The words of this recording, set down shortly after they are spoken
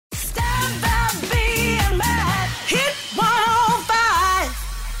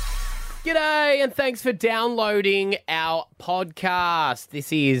G'day, and thanks for downloading our podcast.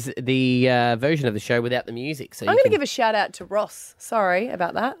 This is the version of the show without the music. So I'm going to give a shout out to Ross. Sorry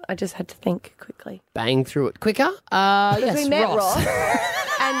about that. I just had to think quickly. Bang through it quicker. Because Yes, we met Ross.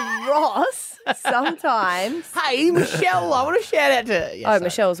 and Ross sometimes. Hey, Michelle, I want to shout out to... Yeah, sorry.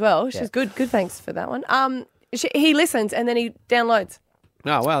 Michelle as well. She's good. Good, thanks for that one. He listens and then he downloads.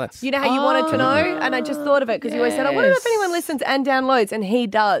 Oh, well, that's... You know how you wanted to know? And I just thought of it because you always said, I wonder if anyone listens and downloads, and he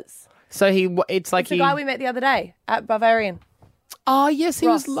does. So it's like The guy we met the other day at Bavarian. Oh, yes, he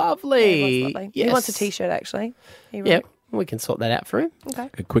was lovely. Yeah, he was lovely. Yes. He wants a T-shirt, actually. Yep, we can sort that out for him. Okay.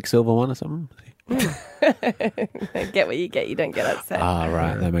 A Quicksilver one or something? Get what you get. You don't get upset. Ah,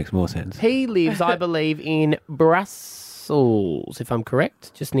 right. That makes more sense. He lives, I believe, in Brussels, if I'm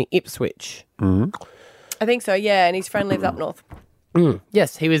correct, just near Ipswich. Mm-hmm. I think so, yeah. And his friend lives up north.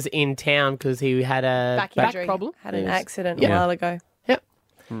 Yes, he was in town because he had a back injury. problem. Had an accident Yeah. a while ago. Yep.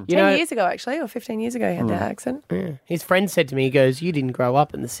 10 years ago, actually, or 15 years ago, he had that accident. Yeah. His friend said to me, he goes, "You didn't grow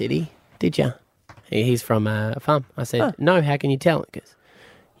up in the city, did you?" He's from a farm. I said, "No, how can you tell?" He goes,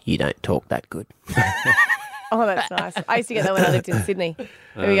 "You don't talk that good." Oh, that's nice. I used to get that when I lived in Sydney.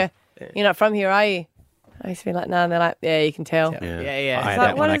 There we go. You're not from here, are you? I used to be like, no, and they're like, yeah, you can tell. Yeah. I had like,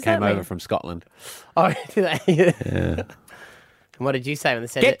 that what when I does that came over mean? from Scotland. Oh, do they? Yeah. Yeah. And what did you say when they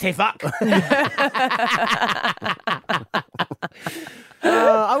said Get it? to fuck!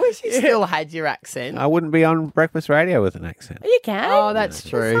 I wish you still had your accent. I wouldn't be on breakfast radio with an accent. You can. Oh, that's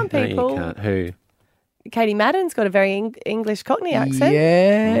true. Some No, people. you can't. Who? Katie Madden's got a very English Cockney accent.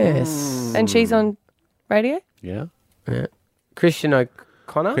 Yes. And she's on radio. Yeah. Yeah. Christian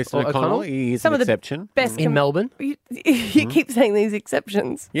O'Connor? Kristen or O'Connell, he's Some an of the exception. Best in Melbourne. You keep saying these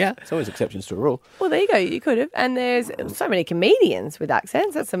exceptions. Yeah, it's always exceptions to a rule. Well, there you go. You could have. And there's so many comedians with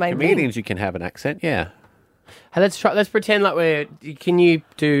accents. That's the main thing. Comedians, you can have an accent, yeah. Hey, let's try. Let's pretend like we're. Can you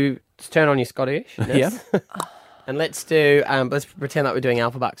turn on your Scottish? Yeah. And let's do. Let's pretend like we're doing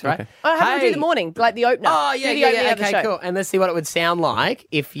Alpha Bucks, right? Okay. Oh, how do we do the morning? Like the opener. Oh Do the opening of the Okay, show. cool. And let's see what it would sound like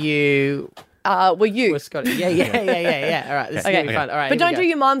if you Were you? were Scottish. Yeah. All right, this is gonna be fun. All right, But here don't we do go.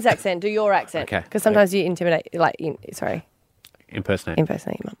 your mom's accent. Do your accent. Okay. Because sometimes you intimidate, Impersonate.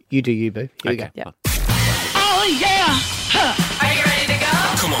 impersonate your mum. You do you, boo. Here we go. Yeah. Oh yeah! Are you ready to go?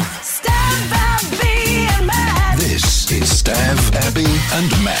 Come on. Stab, Abby, and Matt. This is Stav, Abby,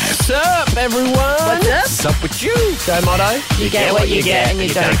 and Matt. What's up, everyone? What's up? up with you? Show motto. You get what you get and you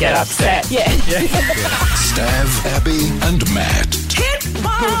don't get upset. Yeah. Stav, Abby, and Matt. Hit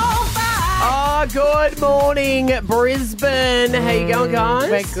 105. Oh, good morning, Brisbane. How you going, guys?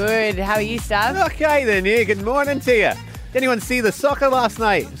 We're good. How are you, Stav? Okay then, yeah, good morning to you. Did anyone see the soccer last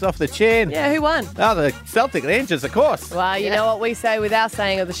night? It was off the chain. Yeah, who won? Oh, the Celtic Rangers, of course. Well, you know what we say with our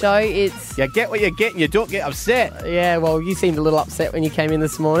saying of the show? It's You get what you get and you don't get upset. Yeah, well, you seemed a little upset when you came in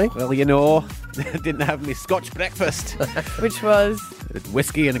this morning. Well, you know, didn't have me Scotch breakfast. which was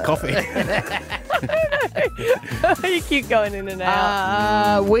Whiskey and a coffee. you keep going in and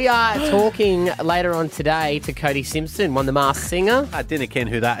out. We are talking later on today to Cody Simpson, won the Masked Singer. I didn't ken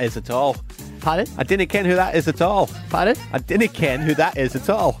who that is at all. Pardon? I didn't ken who that is at all. Pardon? I didn't ken who that is at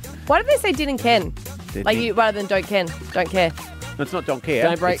all. Why did they say didn't ken? Did Like he? you rather than don't ken, don't care. No, it's not don't care.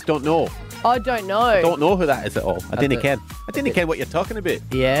 Don't break- It's don't know. I don't know. Don't know who that is at all. I didn't it. ken. I didn't ken what you're talking about.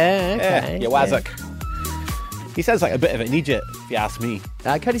 Yeah, okay. Yeah, you wazzock. He sounds like a bit of an idiot, if you ask me.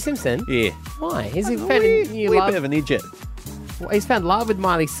 Cody Simpson? Yeah. Why? He's A found wee, new wee love. bit of an idiot. He's found love with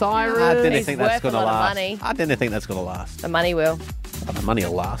Miley Cyrus. I didn't He's think that's worth a going to lot of last. money. I didn't think that's going to last. The money will. Oh, the money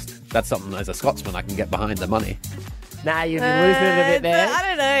will last. That's something as a Scotsman I can get behind, the money. Nah, you've been losing it a bit there. I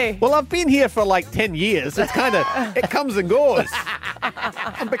don't know. Well, I've been here for like 10 years. It's kind of, it comes and goes.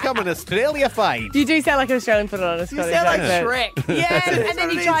 I'm becoming Australia-fied. You do sound like an Australian put it on a You Scottish sound like accent. Shrek. Yeah, and then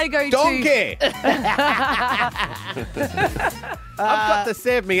you try to go to... Donkey! I've got to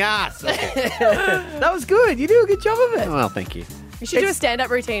save me ass. That was good. You do a good job of it. Well, thank you. You should do a stand-up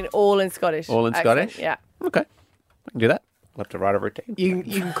routine all in Scottish. All in accent. Scottish? Yeah. Okay. I can do that. I'll have to write a routine. You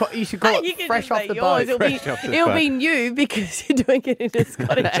should call You it can fresh just off make the yours. boat. It'll be new because you're doing it in a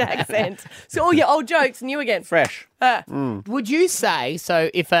Scottish accent. So all your old jokes, new again. Fresh. Would you say, so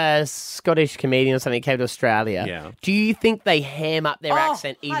if a Scottish comedian or something came to Australia, Yeah. do you think they ham up their Oh,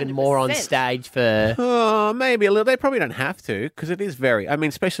 accent even more on 100%. stage for... Oh, maybe a little. They probably don't have to because it is very. I mean,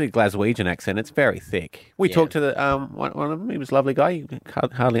 especially Glaswegian accent. It's very thick. We Yeah. talked to the one of them. He was a lovely guy. You could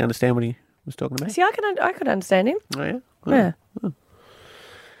hardly understand what he was talking about. See, I could understand him. Oh yeah. Yeah.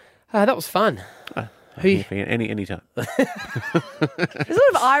 that was fun. Any time. There's a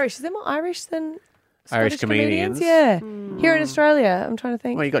lot of Irish. Is there more Irish than Irish Scottish comedians? Yeah. Here in Australia, I'm trying to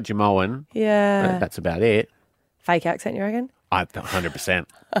think. Well, you got Jamoan. Yeah. That's about it. Fake accent, you reckon? I 100%.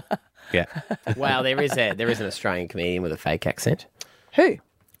 Yeah. Well, there is an Australian comedian with a fake accent. Who?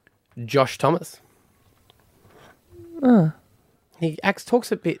 Josh Thomas. He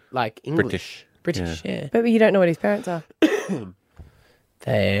talks a bit like English. British, yeah. But you don't know what his parents are.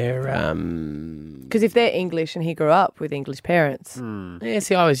 They're, Because if they're English and he grew up with English parents, yeah,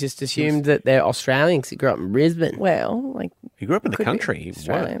 see, I always just assumed that they're Australian because he grew up in Brisbane. well, like He grew up in the could be country.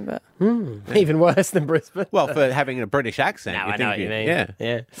 Australian, but Even worse than Brisbane. Well, for having a British accent. No, you I know think what you mean.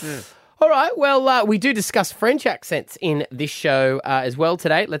 Yeah. Yeah. All right. Well, we do discuss French accents in this show as well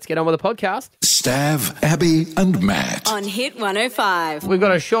today. Let's get on with the podcast. Stav, Abby, and Matt. On Hit 105. We've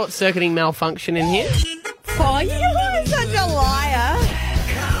got a short-circuiting malfunction in here. oh, you are such a liar!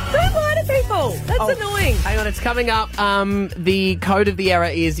 Don't lie to people. That's annoying. Hang on, it's coming up. The code of the error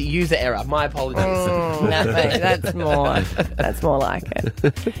is user error. My apologies. Nothing. That's more like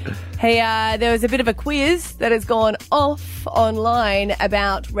it. Hey, there was a bit of a quiz that has gone off online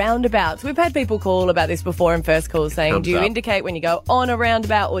about roundabouts. We've had people call about this before in first calls saying, Thumbs do you up. indicate when you go on a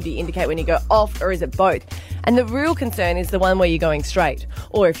roundabout or do you indicate when you go off, or is it both? And the real concern is the one where you're going straight,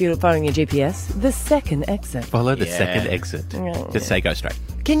 or if you're following your GPS, the second exit. Follow the second exit. Just say go straight.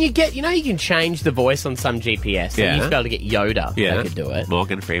 Can you get, you can change the voice on some GPS. So Yeah. you used to be able to get Yoda. Yeah. They could do it.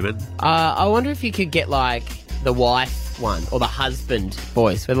 Morgan Freeman. I wonder if you could get, like, the wife one or the husband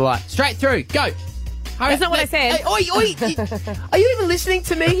voice where they're like, straight through, go. That's not what I said. Hey, oi, are you even listening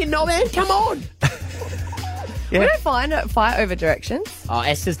to me, you knobhead? Come on. We don't fight over directions. Oh,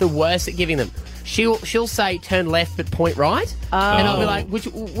 Esther's the worst at giving them. She'll say turn left but point right, and I'll be like, which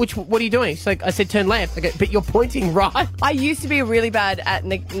what are you doing? She's like, I said turn left. I go, but you're pointing right. I used to be really bad at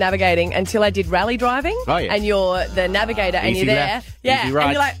navigating until I did rally driving. Oh, yeah. And you're the navigator and Easy you're there. left, Yeah. easy right.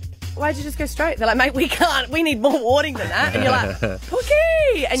 And you're like, why'd you just go straight? They're like, mate, we can't. We need more warning than that. And you're like,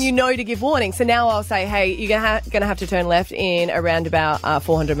 okay. And you know to give warning. So now I'll say, hey, you're gonna have to turn left in around about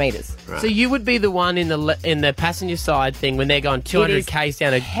 400 metres. So you would be the one in the passenger side thing when they're going 200 k's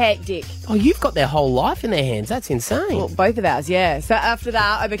down a. Hectic. Oh, you've got their whole life in their hands. That's insane. Well, both of ours, yeah. So after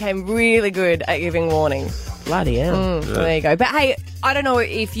that, I became really good at giving warning. Bloody hell. So there you go. But hey, I don't know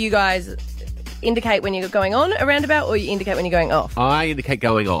if you guys indicate when you're going on a roundabout or you indicate when you're going off. I indicate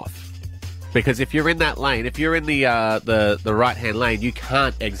going off. Because if you're in that lane, if you're in the right-hand lane, you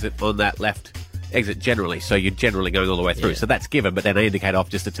can't exit on that left exit generally. So you're generally going all the way through. Yeah. So that's given, but then I indicate off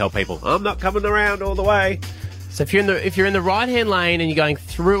just to tell people, I'm not coming around all the way. So if you're in the right-hand lane and you're going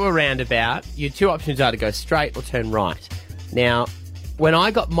through a roundabout, your two options are to go straight or turn right. Now, when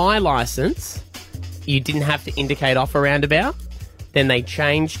I got my license, you didn't have to indicate off a roundabout. Then they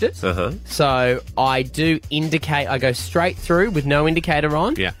changed it. So I do indicate, I go straight through with no indicator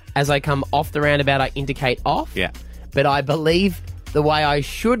on. Yeah. As I come off the roundabout, I indicate off. Yeah. But I believe the way I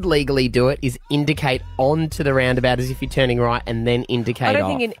should legally do it is indicate onto the roundabout as if you're turning right and then indicate off. I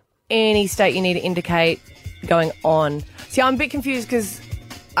don't think in any state you need to indicate going on. See, I'm a bit confused because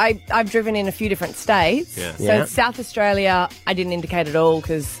I've driven in a few different states. Yeah. So Yeah. South Australia, I didn't indicate at all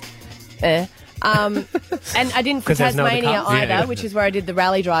because, and I didn't for 'Cause there's no other Tasmania cars. either, Yeah. which is where I did the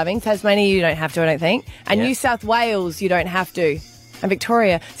rally driving. Tasmania, you don't have to, I don't think. And Yeah. New South Wales, you don't have to. And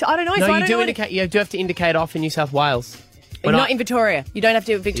Victoria. So I don't know. No, so I you don't do know indicate. You do have to indicate off in New South Wales. When not I- in Victoria. You don't have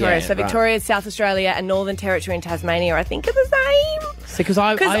to do it in Victoria. Yeah, so right. Victoria, South Australia, and Northern Territory and Tasmania, I think, are the same. because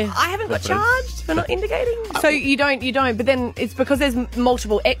I haven't got charged for not indicating. So you don't. But then it's because there's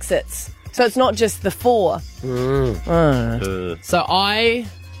multiple exits. So it's not just the four. so I.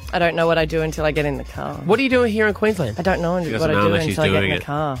 I don't know what I do until I get in the car. What are you doing here in Queensland? I don't know what doesn't I know do unless she's until I get doing in the it.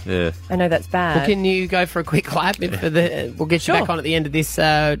 car. Yeah. I know that's bad. Well, can you go for a quick lap? We'll get you Sure. back on at the end of this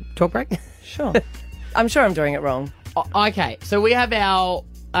talk break. Sure. I'm sure I'm doing it wrong. Okay, so we have our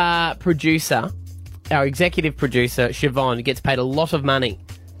producer, our executive producer, Siobhan, who gets paid a lot of money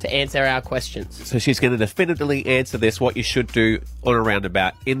to answer our questions. So she's going to definitively answer this, what you should do on a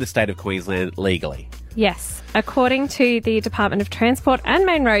roundabout in the state of Queensland legally. Yes. According to the Department of Transport and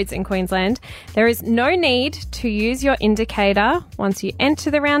Main Roads in Queensland, there is no need to use your indicator once you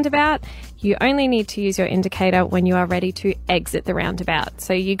enter the roundabout. You only need to use your indicator when you are ready to exit the roundabout.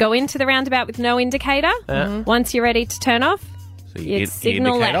 So you go into the roundabout with no indicator. Once you're ready to turn off, So you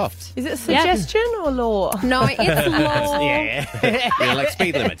signal indicate left. off. Is it suggestion or law? No, it's law. Yeah, like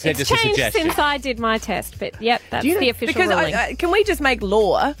speed limits. They're It's just a changed suggestion. since I did my test, but yep, that's the official Because ruling. can we just make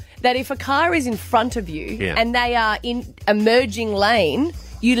law that if a car is in front of you Yeah. and they are in a merging lane,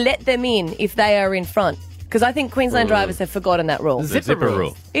 you let them in if they are in front? Because I think Queensland drivers have forgotten that rule. The zipper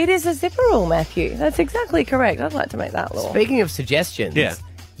rule. It is a zipper rule, Matthew. That's exactly correct. I'd like to make that law. Speaking of suggestions, Yeah.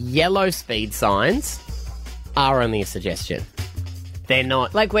 yellow speed signs are only a suggestion. They're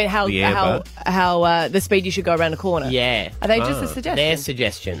not. Like how The amber. the speed you should go around a corner. Yeah. Are they just a suggestion? They're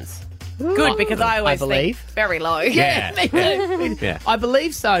suggestions. Good, because I always believe. think very low. Yeah. Me too. Yeah. I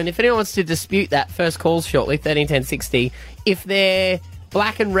believe so. And if anyone wants to dispute that, first calls shortly, 13 10 60. If they're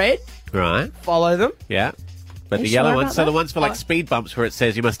black and red, Right. follow them. Yeah. But Are the you yellow sure ones, about so the that? ones for like speed bumps where it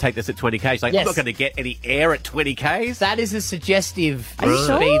says you must take this at 20 k's. Like, Yes. I'm not going to get any air at 20 k's. That is a suggestive you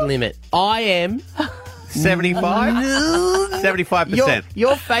sure? speed limit. I am. 75? 75%.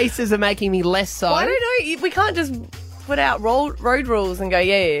 Your faces are making me less so. I don't know. We can't just put out road rules and go,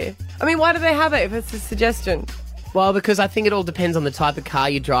 yeah. I mean, why do they have it if it's a suggestion? Well, because I think it all depends on the type of car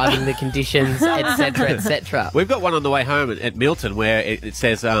you're driving, the conditions, etc., etc. We've got one on the way home at Milton where it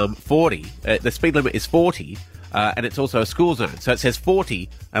says 40. The speed limit is 40, and it's also a school zone. So it says 40,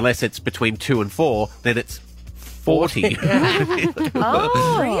 unless it's between 2 and 4, then it's 40.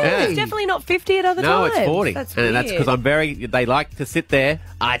 Oh, really? Yeah. It's definitely not 50 at other No, times. it's 40. That's and that's weird. because they like to sit there.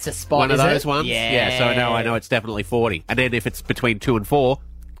 Ah, it's a spot, One of is those it? ones. Yeah. So now I know it's definitely 40. And then if it's between 2 and 4,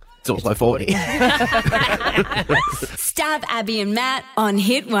 it's also 40. Stab Abby and Matt on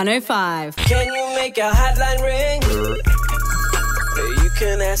Hit 105. Can you make a hotline ring? You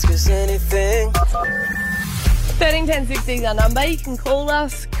can ask us anything. 13 10 60 is our number. You can call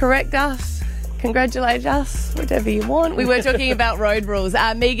us, correct us, congratulate us, whatever you want. We were talking about road rules.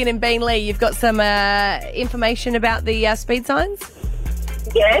 Megan and Beanley, you've got some information about the speed signs?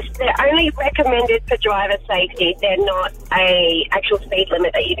 Yes, they're only recommended for driver safety. They're not a actual speed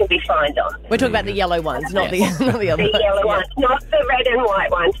limit that you can be fined on. We're talking about the yellow ones, not the other The ones. yellow ones, not the red and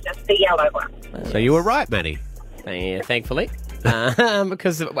white ones, just the yellow ones. So you were right, Matty. Yeah, thankfully.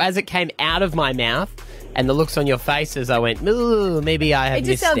 Because as it came out of my mouth and the looks on your faces, I went, ooh, maybe I have It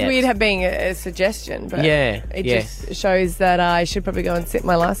just sounds misstepped. weird being a suggestion, but Yeah, it yeah. just shows that I should probably go and sit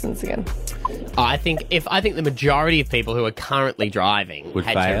my license again. I think the majority of people who are currently driving Would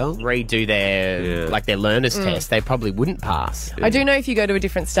had fail? to redo their their learner's test, they probably wouldn't pass. I do know if you go to a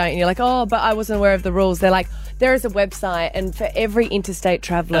different state and you're like, oh, but I wasn't aware of the rules. They're like, there is a website, and for every interstate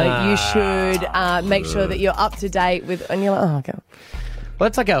traveller, you should make sure that you're up to date with. And you're like, oh, okay. Well,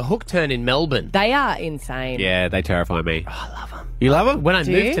 it's like a hook turn in Melbourne. They are insane. Yeah, they terrify me. I love them. You love them? When I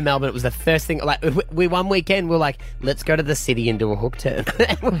Do moved you? to Melbourne, it was the first thing. Like, we one weekend, we were like, let's go to the city and do a hook turn.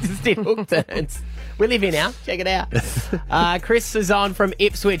 We just did hook turns. We live here now. Check it out. Chris is on from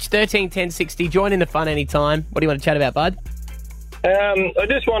Ipswich, 13 10 60. Join in the fun anytime. What do you want to chat about, bud? I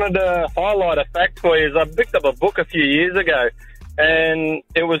just wanted to highlight a fact for you. I picked up a book a few years ago, and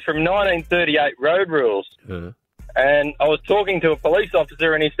it was from 1938 Road Rules. And I was talking to a police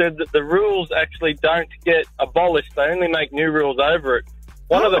officer, and he said that the rules actually don't get abolished. They only make new rules over it.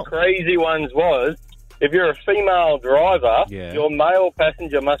 One of the crazy ones was, if you're a female driver, your male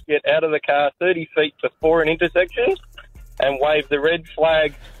passenger must get out of the car 30 feet before an intersection and wave the red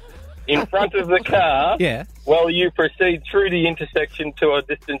flag in front of the car while you proceed through the intersection to a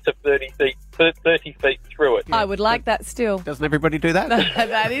distance of 30 feet through it. I would like that still. Doesn't everybody do that?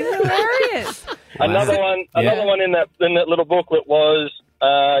 That is hilarious. Another one in that little booklet was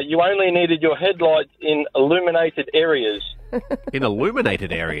you only needed your headlights in illuminated areas. In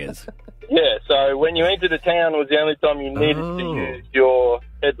illuminated areas? Yeah, so when you entered a town was the only time you needed to use your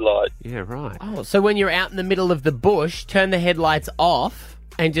headlights. Yeah, right. Oh, so when you're out in the middle of the bush, turn the headlights off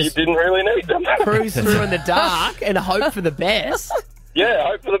and You just didn't really need them. cruise through in the dark and hope for the best. Yeah,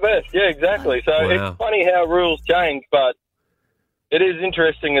 hope for the best. Yeah, exactly. So Wow. it's funny how rules change, but it is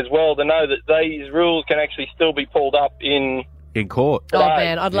interesting as well to know that these rules can actually still be pulled up in court. Oh,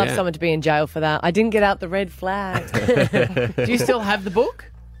 man, I'd love Yeah. someone to be in jail for that. I didn't get out the red flag. Do you still have the book?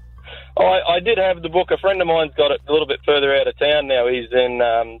 I did have the book. A friend of mine's got it a little bit further out of town now. He's in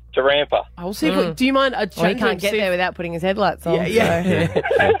Tarampa. I'll see. Do you mind? Well, he can't get there without putting his headlights on. Yeah.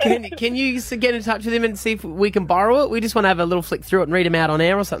 so- Can you get in touch with him and see if we can borrow it? We just want to have a little flick through it and read him out on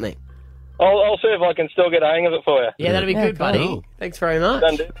air or something. I'll see if I can still get a hang of it for you. Yeah, that'd be good, buddy. cool. Thanks very much.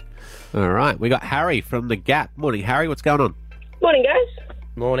 Done, dude. All right. We got Harry from The Gap. Morning, Harry. What's going on? Morning, guys.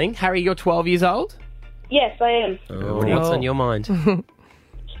 Morning. Harry, you're 12 years old? Yes, I am. What's on your mind?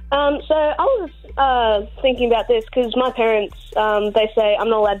 So I was thinking about this because my parents, they say I'm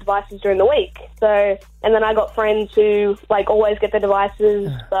not allowed devices during the week. So, and then I got friends who always get their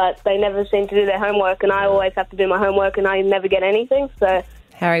devices, but they never seem to do their homework, and I always have to do my homework, and I never get anything. So,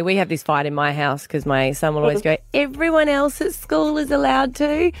 Harry, we have this fight in my house because my son will always go, everyone else at school is allowed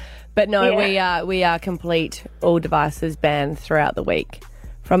to. But no, we are complete all devices banned throughout the week.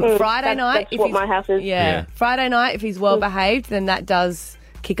 From Friday night. That's what my house is. Yeah. Friday night, if he's well behaved, then that does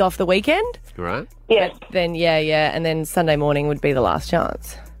kick off the weekend. Right. Yes. Then, and then Sunday morning would be the last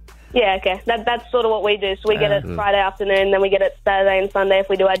chance. Yeah, okay. That's sort of what we do. So we get it Friday afternoon, then we get it Saturday and Sunday if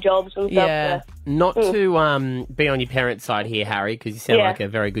we do our jobs and stuff. Yeah. So. Not to be on your parents' side here, Harry, because you sound Yeah. like a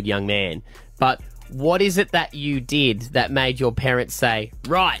very good young man. But what is it that you did that made your parents say,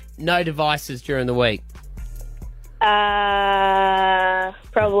 right, no devices during the week?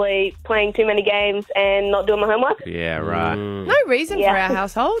 Probably playing too many games and not doing my homework. Yeah, right. No reason for our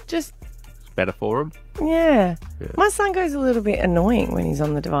household. Just, It's better for them. yeah. My son goes a little bit annoying when he's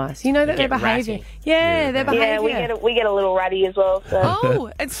on the device. You know that their get behaviour. ratty. Yeah, their behaviour. Yeah, we get a little ratty as well. So.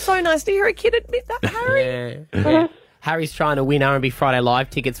 Oh, it's so nice to hear a kid admit that, Harry. Yeah. Harry's trying to win R&B Friday Live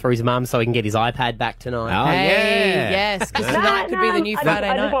tickets for his mum so he can get his iPad back tonight. Oh, Hey, yeah. yes, because tonight could be the new Friday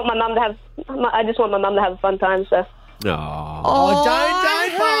I night. just want my mum to have. I just want my mum to have a fun time. So. Oh. Oh, don't buy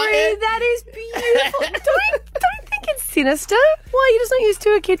Harry, it. that is beautiful. don't think it's sinister. Why, you just not used to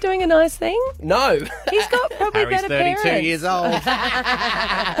a kid doing a nice thing? No. He's got probably Harry's better 32 parents. years old.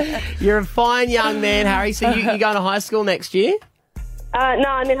 You're a fine young man, Harry. So you're going to high school next year? No,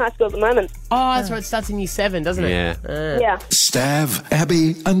 I'm in high school at the moment. Oh, that's right. It starts in year 7, doesn't it? Yeah. Yeah. Stav,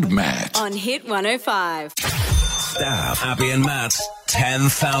 Abby, and Matt. On Hit 105. Stav, Abby and Matt's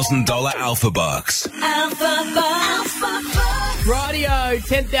 $10,000 Alpha Bucks. Radio,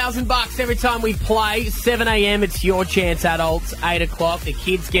 $10,000 every time we play. 7 a.m. It's your chance, adults. 8 o'clock, the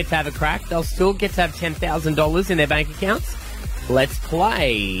kids get to have a crack. They'll still get to have $10,000 in their bank accounts. Let's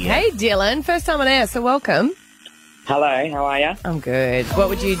play. Hey, Dylan. First time on air, so welcome. Hello, how are you? I'm good. What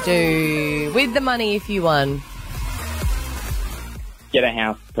would you do with the money if you won? Get a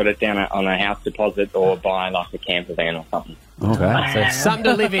house, put it down on a house deposit, or buy like a camper van or something. Okay. So something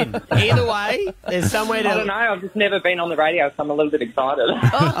to live in. Either way, there's somewhere to... I don't know, I've just never been on the radio, so I'm a little bit excited.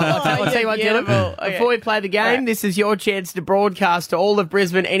 I'll tell you what, Dylan. Okay. Before we play the game, this is your chance to broadcast to all of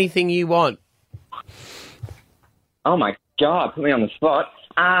Brisbane anything you want. Oh my God, put me on the spot.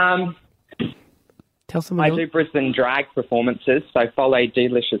 Tell someone I do Brisbane drag performances, so follow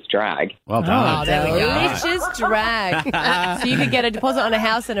Delicious Drag. Well done. Oh, there we go. Delicious drag. So you could get a deposit on a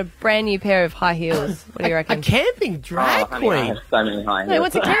house and a brand new pair of high heels. What do you A reckon? camping drag Honey, I queen. have so many high Hey, heels.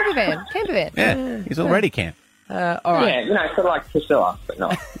 what's a camper van? Camper van. Yeah, he's already camp. All right. Yeah, you know, sort of like Priscilla, but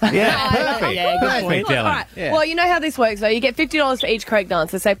not. Yeah, perfect. Yeah, good Perfect, point. Dylan. All right. Yeah. Well, you know how this works, though. You get $50 for each correct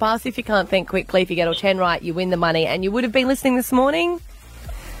answer. So pass if you can't think quickly. If you get all 10 right, you win the money. And you would have been listening this morning.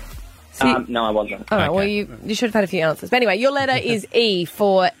 So you- No, I wasn't. all right, well, Okay. you should have had a few answers. But anyway, your letter is E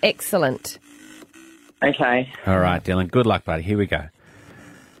for excellent. Okay. All right, Dylan. Good luck, buddy. Here we go.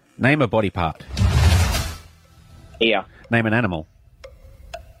 Name a body part. Ear. Name an animal.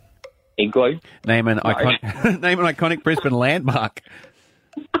 Igloo. Name an iconic Brisbane landmark.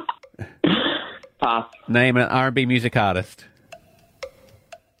 Pass. Name an R&B music artist.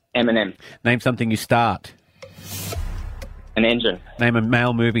 Eminem. Name something you start. An engine. Name a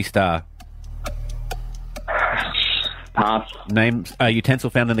male movie star. Pass. Name a utensil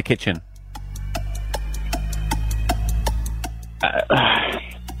found in the kitchen.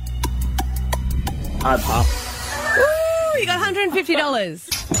 I pass. Ooh, you got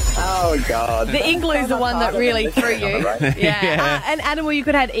 $150. Oh, God. The igloo's the one that really threw you. Yeah. Yeah. An animal, you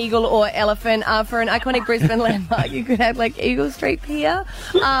could have eagle or elephant. For an iconic Brisbane landmark, you could have like Eagle Street Pier.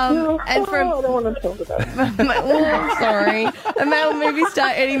 And from I don't want to talk about it. I'm sorry, a male movie star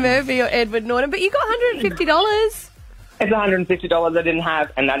Eddie Murphy or Edward Norton. But you got $150. It's $150 I didn't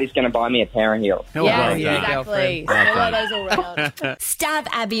have, and that is going to buy me a pair of heels. Well Yes, done. exactly. Well All done. of those all round. Stab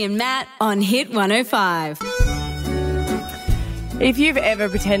Abby and Matt on Hit 105. If you've ever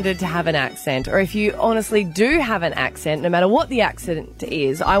pretended to have an accent, or if you honestly do have an accent, no matter what the accent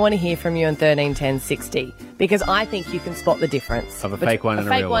is, I want to hear from you on 131060 because I think you can spot the difference Of a fake one and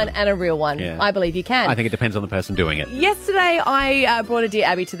a fake real one one. and a real one. Yeah. I believe you can. I think it depends on the person doing it. Yesterday, I brought a Dear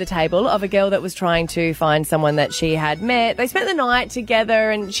Abby to the table of a girl that was trying to find someone that she had met. They spent the night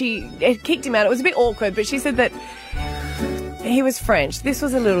together and it kicked him out. It was a bit awkward, but she said that he was French. This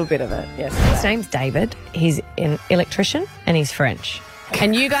was a little bit of it yesterday. His name's David. He's an electrician and he's French.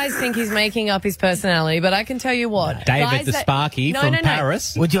 And you guys think he's making up his personality, but I can tell you what. David guys the that- Sparky No, from no, no.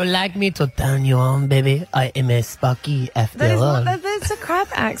 Paris. Would you like me to turn you on, baby? I am a Sparky after That is all. not, that's a crap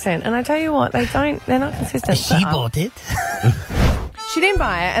accent. And I tell you what, they're not consistent. She bought it. She didn't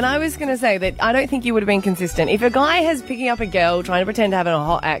buy it, and I was going to say that I don't think you would have been consistent. If a guy has picking up a girl trying to pretend to have a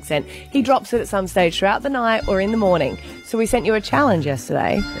hot accent, he drops it at some stage throughout the night or in the morning. So we sent you a challenge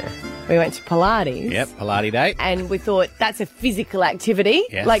yesterday. We went to Pilates. Yep, Pilates date. And we thought that's a physical activity,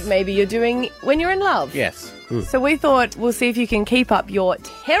 Yes. like maybe you're doing when you're in love. Yes. So we thought we'll see if you can keep up your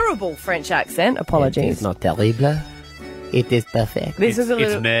terrible French accent. Apologies. It's not terrible. It is perfect. This was a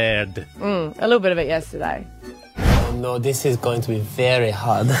little, It's nerd. a little bit of it yesterday. no, this is going to be very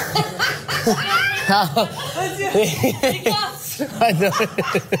hard.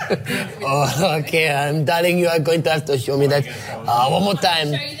 Oh, okay, darling, you are going to have to show me that one more time.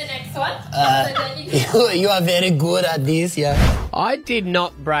 Show you the next one. You are very good at this, yeah. I did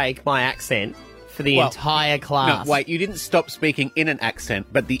not break my accent for the entire class. No, wait, you didn't stop speaking in an accent,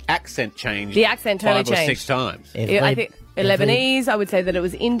 but the accent changed. The accent totally 5 or 6 changed. times. I think Lebanese, I would say that it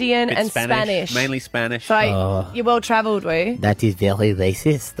was Indian Bit and Spanish. Mainly Spanish. So you're well travelled, were That is very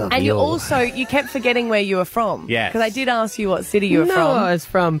racist of And you. you kept forgetting where you were from. Yes. Because I did ask you what city you were No, from. I was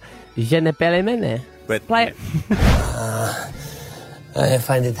from Je ne peux mene. But, Play it. I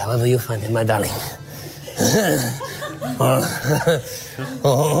find it however you find it, my darling.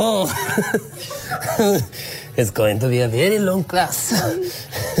 It's going to be a very long class.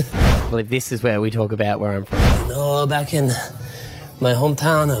 Well, if this is where we talk about where I'm from. No, back in my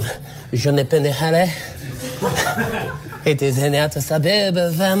hometown of Je ne peux it is an outer suburb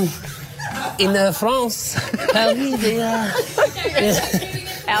of in France.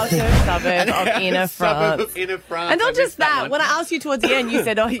 Outer suburb of inner France. And not just that, when I asked you towards the end, you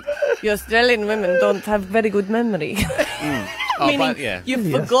said, you Australian women don't have very good memory. Meaning you've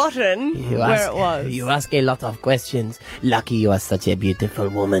forgotten where it was. You ask a lot of questions. Lucky you are such a beautiful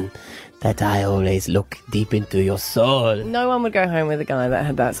woman that I always look deep into your soul. No one would go home with a guy that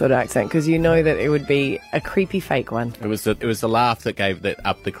had that sort of accent because you know that it would be a creepy fake one. It was the laugh that gave that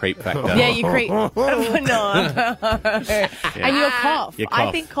up the creep factor. Yeah, you creep. No. And your cough. Your cough.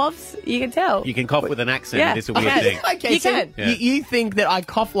 I think coughs, you can tell. You can cough with an accent. Yeah. It is a weird Okay. thing. Okay, You so can. Yeah. you think that I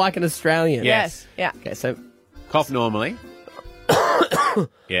cough like an Australian? Yes. Yeah. Okay, so Cough normally.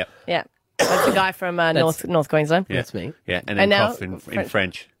 Yeah. Yeah. That's the guy from North Queensland. Yeah. that's me. Yeah, and then And now- cough in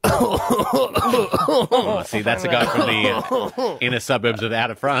French. Oh, see, that's a guy from the inner suburbs of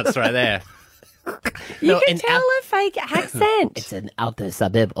outer France right there. You No, can an tell a fake accent. It's an outer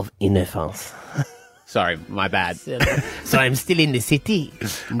suburb of inner France. Sorry, my bad. So I'm still in the city,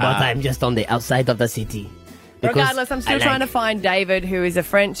 but I'm just on the outside of the city. Because Regardless, I'm still I trying to find David, who is a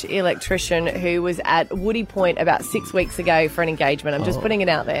French electrician who was at Woody Point about 6 weeks ago for an engagement. I'm just putting it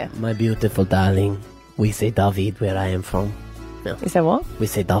out there. My beautiful darling, we say David where I am from. You say what? We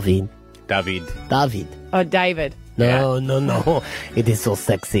say David. David. David. Oh, David. No. It is so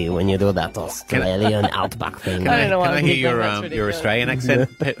sexy when you do that Australian outback thing. I don't know why Can I I'm hear giggling, that's your ridiculous. Australian accent,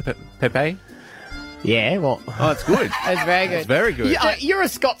 Pepe? Yeah, well, Oh, it's good. That's very good. It's very good. You're a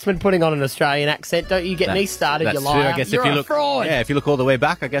Scotsman putting on an Australian accent. Don't you get me started, That's you true. liar. I guess You're if you a look, fraud. if you look all the way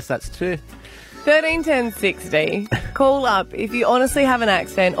back, I guess that's true. 13 10 60. Call up if you honestly have an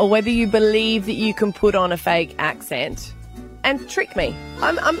accent or whether you believe that you can put on a fake accent and trick me.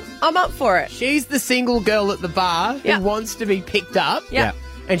 I'm up for it. She's the single girl at the bar who Yeah. wants to be picked up. Yeah.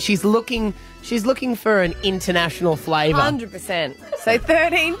 And she's looking for an international flavour. 100%. So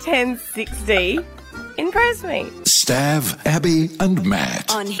 13 10 60. Impress me. Stav, Abby, and Matt.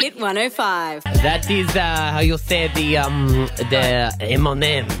 On Hit 105. that is how you say the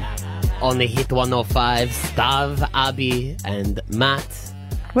M&M on the Hit 105. Stav, Abby, and Matt.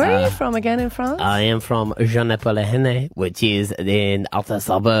 Where are you from again in France? I am from Je ne peux which is the outer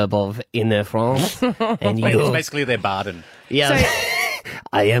suburb of inner France. And It's you, basically their Barden. yeah,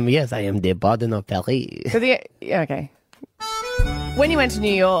 I am the Baden of Paris. Okay. When you went to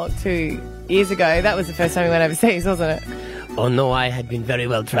New York 2 years ago, that was the first time you went overseas, wasn't it? Oh no, I had been very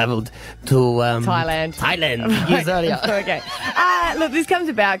well travelled to Thailand. years earlier. Okay. Look, this comes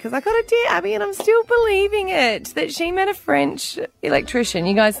about because I got a dear Abby and I'm still believing it, that she met a French electrician.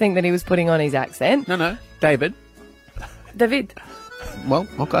 You guys think that he was putting on his accent? No, David. David. Well,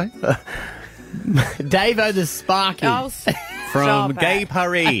 okay. Davo the Sparky. From Stop Gay it.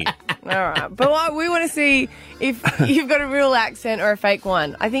 Paris. All right. But what we want to see if you've got a real accent or a fake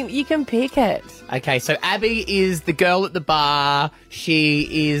one. I think you can pick it. Okay, so Abby is the girl at the bar.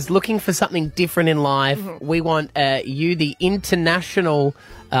 She is looking for something different in life. Mm-hmm. We want you, the international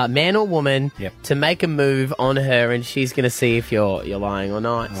man or woman, to make a move on her, and she's going to see if you're lying or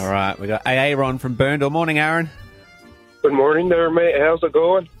not. All right, we got Aaron from Burndall. Morning, Aaron. Good morning there, mate. How's it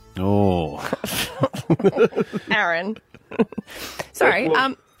going? Oh. Aaron. Sorry.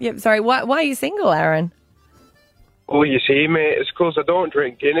 Sorry. Why are you single, Aaron? Oh, you see, mate, it's because I don't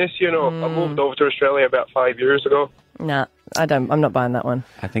drink Guinness, you know. I moved over to Australia about 5 years ago. Nah, I don't. I'm not buying that one.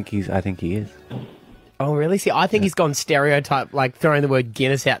 I think he is. Oh, really? See, I think he's gone stereotype, like throwing the word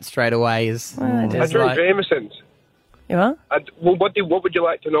Guinness out straight away is... I drink Jameson's. You are? Well, what would you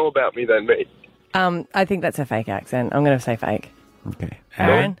like to know about me then, mate? I think that's a fake accent. I'm going to say fake. Okay.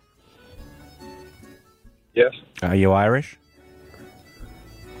 Aaron? Yes. Are you Irish?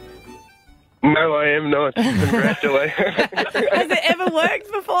 No, I am not. Congratulations. Has it ever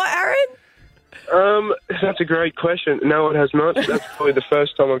worked before, Aaron? That's a great question. No, it has not. That's probably the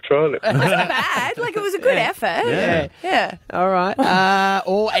first time I've tried it. That's not bad. Like, it was a good effort. Yeah. All right.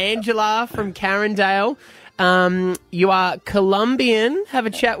 Or Angela from Carindale. You are Colombian. Have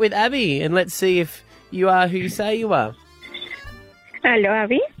a chat with Abby and let's see if you are who you say you are. Hello,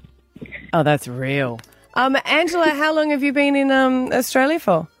 Abby. Oh, that's real. Angela, how long have you been in Australia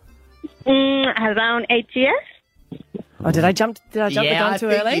for? Around 8 years. Oh, did I jump the gun too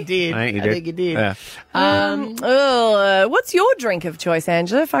early? You did. I think you did. Yeah. What's your drink of choice,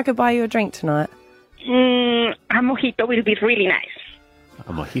 Angela? If I could buy you a drink tonight, A mojito will be really nice.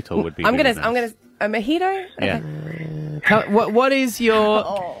 A mojito would be. I'm really gonna nice. a mojito. Yeah.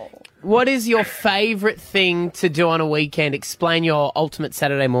 What is your favourite thing to do on a weekend? Explain your ultimate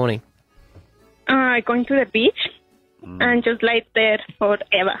Saturday morning. Going to the beach and just lay there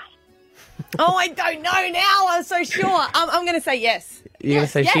forever. Oh, I don't know now. I'm so sure. I'm going to say yes. You're going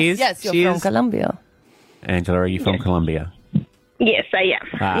to say she is? Yes, you're from Colombia. Angela, are you from Colombia? Yes, I am.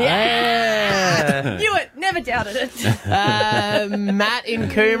 Yeah. Knew it. Never doubted it. Matt in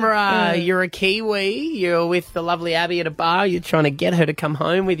Coomera, you're a Kiwi. You're with the lovely Abby at a bar. You're trying to get her to come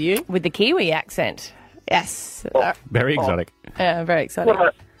home with you. With the Kiwi accent. Yes. Very exotic. Yeah, very exciting.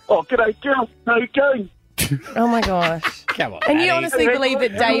 Oh, g'day, girl. How you going? Oh, my gosh. Come on. And you Maddie. honestly believe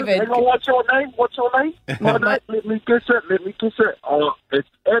that David... Hang on, what's your name? My name? Let me guess it. Oh, it's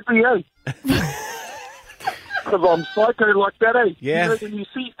Abby, eh? Because I'm psycho like that, eh? Yeah. You know, when you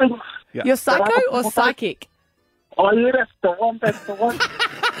see things... Yeah. You're psycho or psychic? Oh, yeah, that's the one.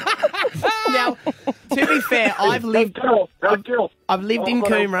 Now, to be fair, I've lived in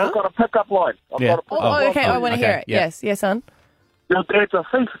Coomera. I've got a pickup line. Oh, okay. I want to hear it. yeah. Yes, son. Your dad's a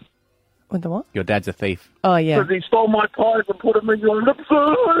thief. With the what? Your dad's a thief. Oh, yeah. Because he stole my tyres and put them in your lips.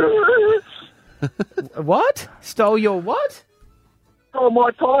 What? Stole your what? Stole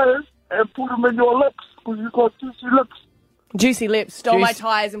my tyres and put them in your lips because you got juicy lips. Juicy lips. Stole my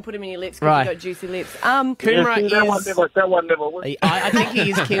tyres and put them in your lips because Right. you got juicy lips. Coomera That one never was. I think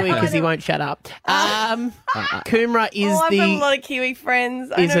he is Kiwi because he won't shut up. Coomera is I've got a lot of Kiwi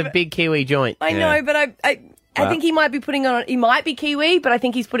friends. I is know, a big Kiwi joint. I know, but I think he might be putting on... He might be Kiwi, but I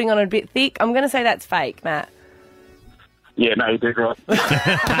think he's putting on a bit thick. I'm going to say that's fake, Matt. Yeah, no, you did right.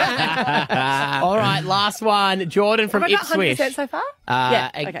 All right, last one. Jordan from Have I got Ipswich. 100% so far?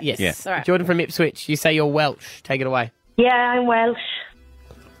 Yeah, okay. Yes. Yeah. All right. Jordan from Ipswich. You say you're Welsh. Take it away. Yeah, I'm Welsh.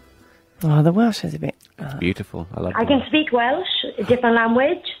 Oh, the Welsh is a bit... It's beautiful. I love I it. can speak Welsh, a different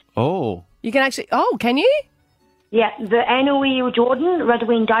language. Oh. You can actually... Oh, can you? Yeah, the NOE Jordan,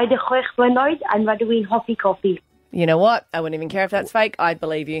 Redwing Guide, and Redwing Hoffy Coffee. You know what? I wouldn't even care if that's fake. I'd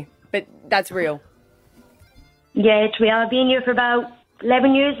believe you. But that's real. Yeah, it's real. I've been here for about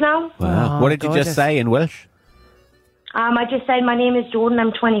 11 years now. Wow. What did you gorgeous. just say in Welsh? I just said my name is Jordan,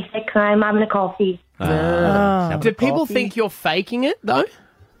 I'm 26, and I'm having a coffee. Do people think you're faking it, though?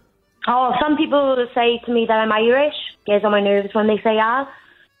 Oh, some people say to me that I'm Irish. Gets on my nerves when they say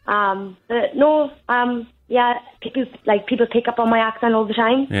but no, yeah, people pick up on my accent all the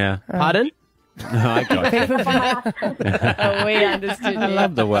time. Yeah. Pardon? No, I got it. Oh, we understood I you.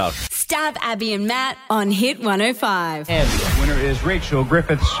 love the Welsh. Stab Abby and Matt on Hit 105. Winner is Rachel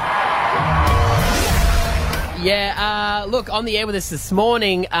Griffiths. Yeah, look, on the air with us this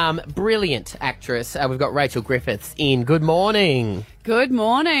morning, brilliant actress. We've got Rachel Griffiths in. Good morning. Good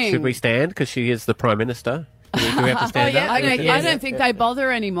morning. Should we stand because she is the Prime Minister? Do we have to stand up? I don't think they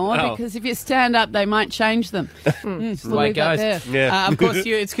bother anymore because if you stand up, they might change them. The way it goes. Of course,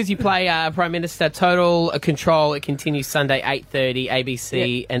 it's because you play Prime Minister. Total Control. It continues Sunday 8:30,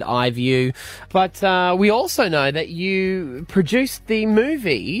 ABC and iView. But we also know that you produced the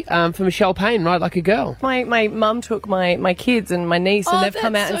movie for Michelle Payne, Ride Like a Girl. My mum took my kids and my niece and they've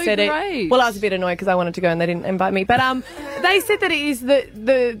come out that's and so said great. it. Well, I was a bit annoyed because I wanted to go and they didn't invite me. But they said that it is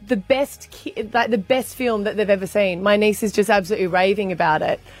the best film that they've ever seen. My niece is just absolutely raving about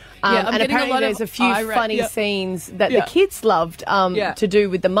it. I'm and getting a apparently lot there's of a few funny scenes that the kids loved to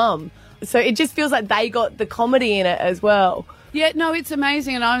do with the mum. So it just feels like they got the comedy in it as well. Yeah, no, it's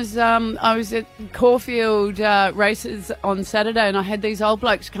amazing. And I was at Caulfield races on Saturday and I had these old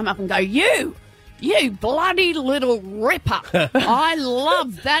blokes come up and go, you "You bloody little ripper." I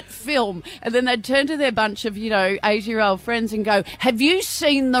love that film. And then they'd turn to their bunch of, 80-year-old friends and go, "Have you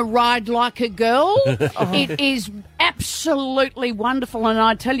seen The Ride Like a Girl? It is absolutely wonderful." And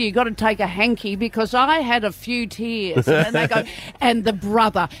I tell you got to take a hanky because I had a few tears. And they go, "And the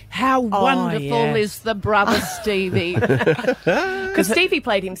brother, how wonderful is the brother, Stevie?" Because Stevie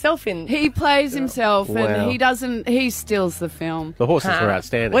played himself in. He plays himself, Wow. and he steals the film. The horses were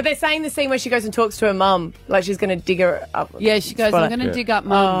outstanding. Well, they're saying the scene where she goes and talks to her mum, like she's going to dig her up. Yeah, she goes, "I'm going to dig up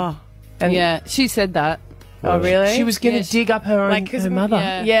Mum." and- Yeah, she said that. Oh, really? She was going to dig up her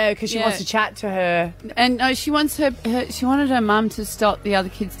mother. Yeah, because she wants to chat to her. And no, she wants she wanted her mum to stop the other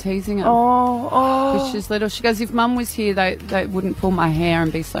kids teasing her. Oh. Because she's little. She goes, "If Mum was here, they wouldn't pull my hair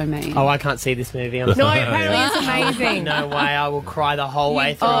and be so mean." Oh, I can't see this movie. I'm No, sorry. apparently it's amazing. No way. I will cry the whole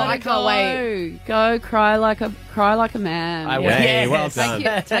way through. I can't wait. Go cry like a man. I will. Hey, well Take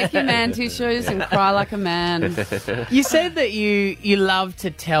done. take your man tissues and cry like a man. You said that you love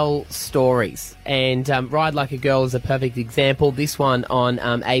to tell stories, and Ride Like a Girl is a perfect example. This one on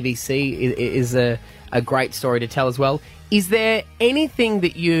ABC is a great story to tell as well. Is there anything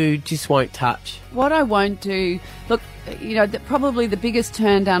that you just won't touch? What I won't do, look, probably the biggest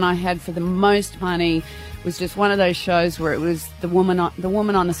turn down I had for the most money was just one of those shows where it was the woman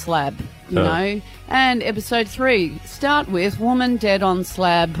on a slab, you know. And episode 3, start with woman dead on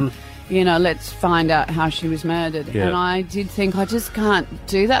slab. Let's find out how she was murdered. Yeah. And I did think I just can't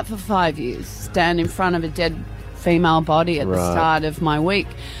do that for 5 years. Stand in front of a dead female body at the start of my week.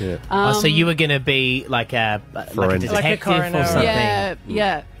 Yeah. So you were going to be like a Forensic. detective Like a coroner. or something?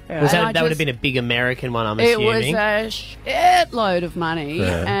 Yeah. Was And that I would have just- been a big American one, I'm It assuming. was a shitload of money,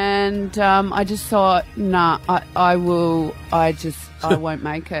 Yeah. and I just thought, nah, I won't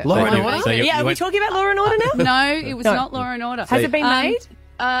make it. Law and Right, Order? so you Are we went- talking about Law and Order now? No, it was not Law and Order. Has it been made?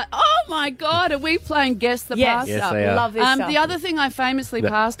 Oh my God, are we playing Guess the Yes. Pastor? Yes, they are. Love this stuff. The other thing I famously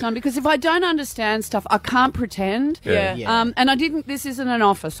passed on, because if I don't understand stuff, I can't pretend. Yeah. And I didn't, this isn't an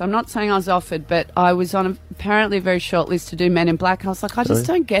office. I'm not saying I was offered, but I was on apparently a very short list to do Men in Black. I was like, I just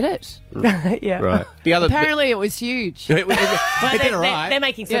don't get it. Yeah. Right. The other. Apparently it was huge. It did all right. They're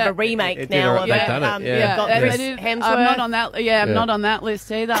making sort of a remake It did now all right. of They've it. done it, yeah. They've got they Chris did- Hemsworth. I'm not on that. Yeah, I'm not on that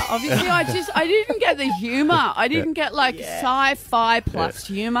list either. Obviously, I didn't get the humour. I didn't get like sci-fi plus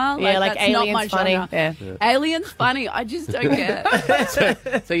humour. Yeah, like that's not my Alien's funny. genre. Yeah. Alien's funny. I just don't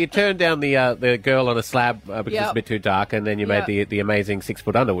get. So you turned down the girl on a slab because it's a bit too dark, and then you made the amazing 6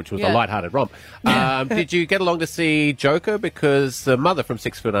 Foot Under, which was a Yeah. light-hearted romp. Did you get along to see Joker? Because the mother from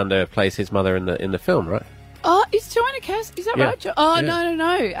 6 Foot Under plays his mother in the film, right? Oh, is Joanna Cass? Is that Yeah. right? Oh Yeah.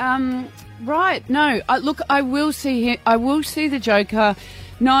 no. Right, no. Look, I will see him. I will see the Joker.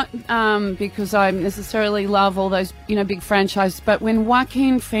 Not because I necessarily love all those big franchises, but when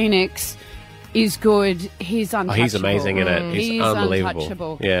Joaquin Phoenix is good, he's untouchable. Oh, he's amazing in it. He's unbelievable.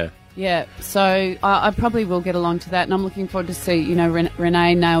 Untouchable. Yeah. Yeah, so I probably will get along to that, and I'm looking forward to see,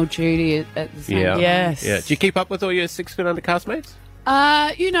 Renee nail Judy at the same Yeah. time. Yes. Yeah. Do you keep up with all your 6 Foot Under castmates?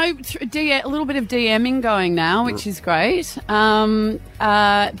 A little bit of DMing going now, which is great.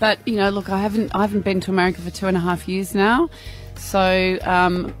 But look, I haven't been to America for 2.5 years now.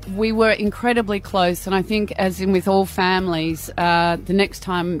 So we were incredibly close, and I think, as in with all families, the next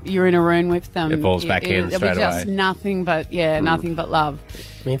time you're in a room with them, It falls back in it'll straight be just away. nothing but love.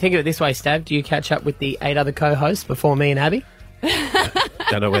 I mean, think of it this way, Stav. Do you catch up with the 8 other co-hosts before me and Abby?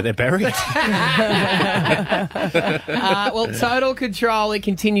 Don't know where they're buried. Well, Total Control, it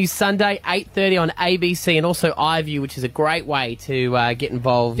continues Sunday, 8:30 on ABC, and also iView, which is a great way to get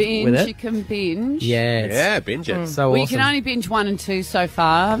involved Binge, with it. you can binge. Yes. Yeah, binge it. So Well, awesome. you can only binge 1 and 2 so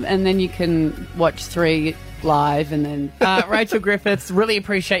far, and then you can watch 3 live, and then Rachel Griffiths, really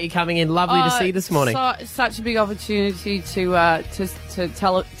appreciate you coming in. Lovely to see you this morning. Such a big opportunity to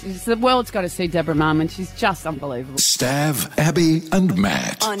tell it. The world's got to see Deborah Marmon. She's just unbelievable. Stav, Abby, and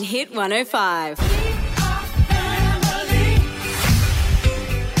Matt. On Hit 105.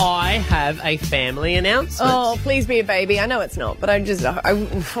 I have a family announcement. Oh, please be a baby. I know it's not, but I'd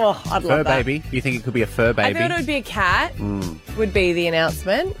love Fur that. baby? You think it could be a fur baby? I thought it would be a cat. Would be the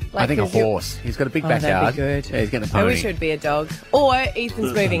announcement. I think a 'cause you- horse. He's got a big Oh, that'd be backyard. good. Yeah, he's getting a I pony. wish it would be a dog. Or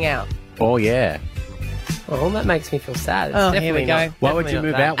Ethan's moving out. Oh, yeah. Well, that makes me feel sad. It's Oh, here we definitely go. not- Why would definitely you not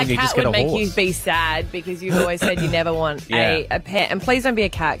move that. out when A you cat just get would a make horse? you be sad because you've always said you never want Yeah. a pet. And please don't be a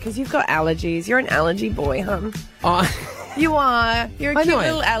cat because you've got allergies. You're an allergy boy, hun. Oh, You are. You're a I cute know.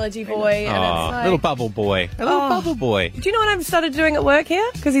 little allergy boy. And Oh, it's like, little bubble boy. A little Oh. bubble boy. do you know what I've started doing at work here?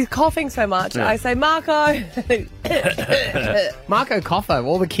 Because he's coughing so much. Yeah. I say, Marco. Marco Coffo,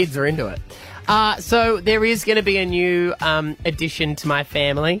 all the kids are into it. So there is going to be a new addition to my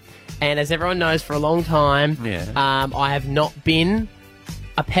family. And as everyone knows, for a long time, I have not been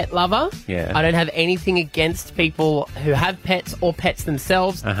a pet lover. Yeah. I don't have anything against people who have pets or pets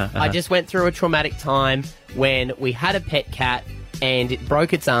themselves. I just went through a traumatic time when we had a pet cat and it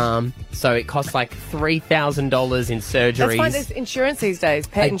broke its arm, so it cost like $3,000 in surgeries. That's fine. There's insurance these days,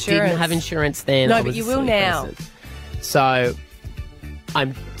 pet insurance. I didn't have insurance then. No, I but was you will silly now. person. So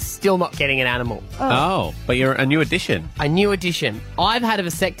I'm still not getting an animal. Oh, but you're a new addition. A new addition. I've had a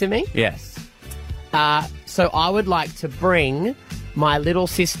vasectomy. Yes. So I would like to bring my little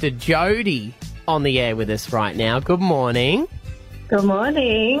sister Jodie on the air with us right now. Good morning. Good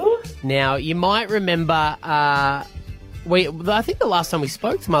morning. Now, you might remember, I think the last time we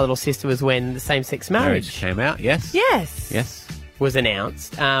spoke to my little sister was when the same-sex marriage came out, yes. Yes. Was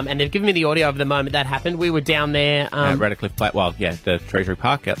announced. And they've given me the audio of the moment that happened. We were down there. At Radcliffe the Treasury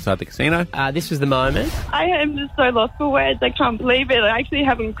Park outside the casino. This was the moment. I am just so lost for words. I can't believe it. I actually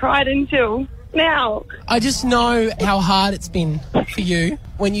haven't cried until now. I just know how hard it's been for you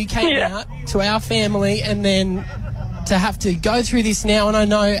when you came out to our family and then to have to go through this now. And I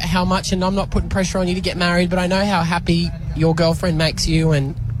know how much, and I'm not putting pressure on you to get married, but I know how happy your girlfriend makes you,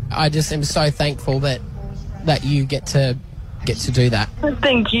 and I just am so thankful that you get to do that.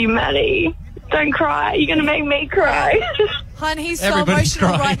 Thank you, Matty. Don't cry. You're going to make me cry. Hun, he's so Everybody's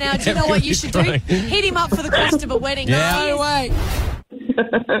emotional crying. right now. Do you know what you should do? Everybody's Hit him up for the cost of a wedding. Yeah. No way.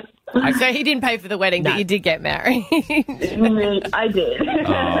 So he didn't pay for the wedding, but you did get married. I did.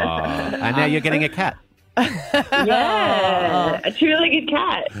 And now you're getting a cat. Yeah, a two-legged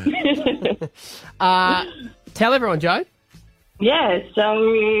cat. Tell everyone, Joe. Yeah,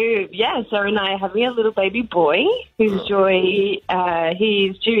 Sarah and I are having a little baby boy who's Joy.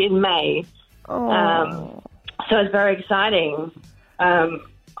 He's due in May. So it's very exciting.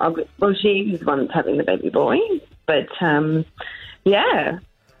 She's the one that's having the baby boy. But,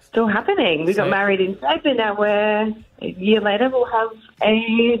 still happening. We got married in Feb, and now a year later we'll have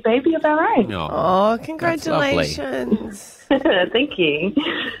a baby of our own. Oh, congratulations. Thank you.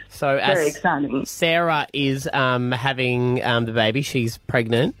 So Very as exciting. Sarah is having the baby, she's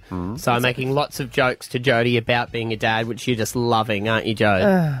pregnant. So I'm making lots of jokes to Jodie about being a dad, which you're just loving, aren't you,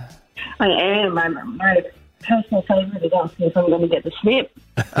 Joe? I am. My personal favourite is asking if I'm going to get the snip.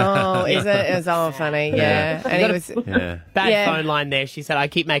 Oh, is it? It was all funny, yeah. And he was... Bad phone line there. She said, I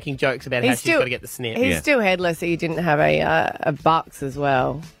keep making jokes about how she's got to get the snip. He's still headless, so you didn't have a bucks as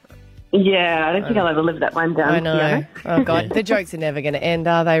well. Yeah, I don't think I'll ever live that one down. I know. Oh, God. The jokes are never going to end,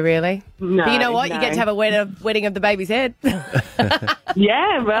 are they, really? No. But you know what? no. You get to have a wedding of the baby's head.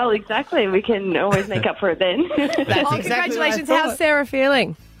 Yeah, well, exactly. We can always make up for it then. Congratulations. How's Sarah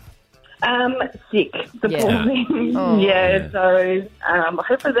feeling? Sick. The poor thing. Oh. Yeah, so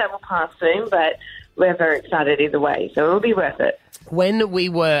hopefully that will pass soon, but we're very excited either way, so it'll be worth it. When we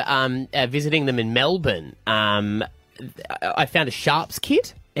were visiting them in Melbourne, I found a Sharps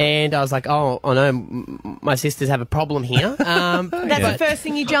kit. And I was like, oh no, my sisters have a problem here. That's the first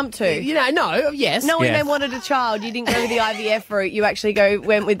thing you jumped to. You know, yes. No, when they wanted a child, you didn't go with the IVF route. You actually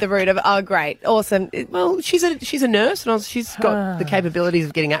went with the route of, oh, great, awesome. Well, she's a nurse, and she's got the capabilities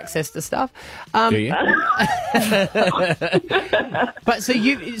of getting access to stuff. Do you? But so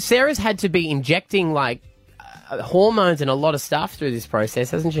Sarah's had to be injecting like hormones and a lot of stuff through this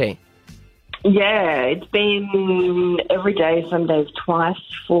process, hasn't she? Yeah, it's been every day, some days twice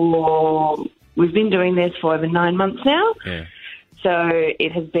we've been doing this for over 9 months now. Yeah. So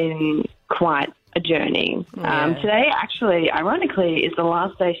it has been quite a journey. Today, actually, ironically, is the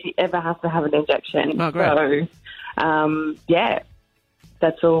last day she ever has to have an injection. Oh, great. So,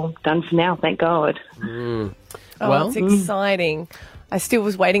 that's all done for now, thank God. Well, it's exciting. I still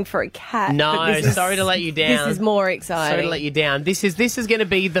was waiting for a cat. No, sorry to let you down. This is more exciting. Sorry to let you down. This is going to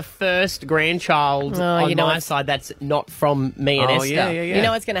be the first grandchild on my side that's not from me and Esther. Yeah. You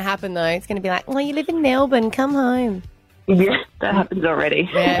know what's going to happen, though? It's going to be like, well, you live in Melbourne, come home. Yeah, that happens already.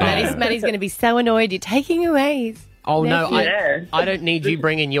 Yeah, Matty's going to be so annoyed you're taking away. Oh, no, I don't need you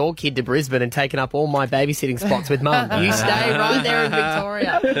bringing your kid to Brisbane and taking up all my babysitting spots with Mum. You stay right there in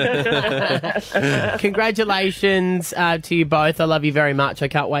Victoria. Congratulations to you both. I love you very much. I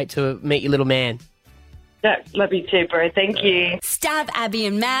can't wait to meet your little man. Yeah, love you too, bro. Thank you. Stab Abby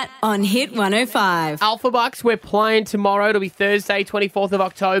and Matt on Hit 105. Alpha Bucks, we're playing tomorrow. It'll be Thursday, 24th of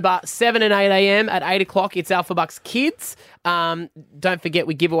October, 7 and 8 a.m. At 8 o'clock, it's Alpha Bucks Kids. Don't forget,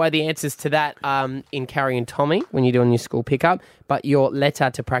 we give away the answers to that in Carrie and Tommy when you're doing your school pickup. But your letter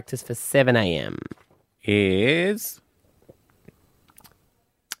to practice for 7 a.m. is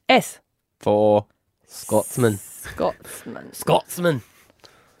S. For Scotsman. Scotsman. Scotsman.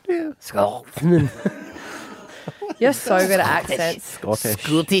 Scotland. You're so good at accents. Scottish.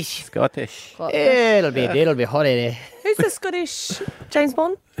 It'll be hot in there. Who's the Scottish James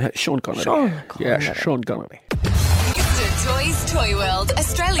Bond? Sean Connery. Sean Connery. Mr. Toys Toy World,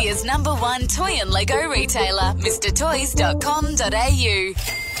 Australia's #1 toy and Lego retailer. MrToys.com.au.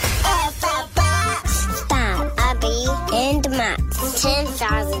 Stan, Abby, and Matt.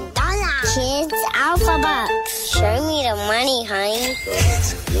 $10,000. Kids Alphabet. Show me the money, honey.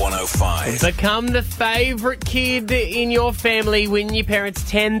 105. Become the favourite kid in your family. Win your parents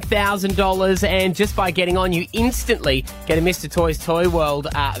 $10,000, and just by getting on, you instantly get a Mr. Toys Toy World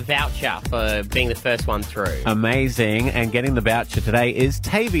voucher for being the first one through. Amazing. And getting the voucher today is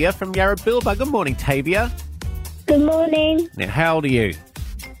Tavia from Yarrabilba. Good morning, Tavia. Good morning. Now, how old are you?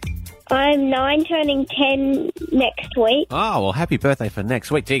 I'm 9, turning 10 next week. Oh, well, happy birthday for next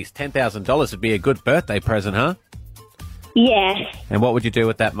week. Geez, $10,000 would be a good birthday present, huh? Yes. And what would you do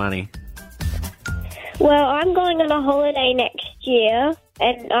with that money? Well, I'm going on a holiday next year,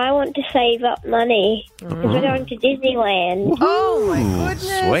 and I want to save up money because we're going to Disneyland. Oh, my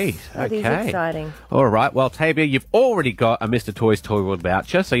goodness. Sweet. That is Okay. exciting. All right. Well, Tavia, you've already got a Mr. Toys Toy World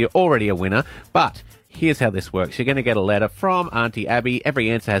voucher, so you're already a winner. But here's how this works. You're going to get a letter from Auntie Abby. Every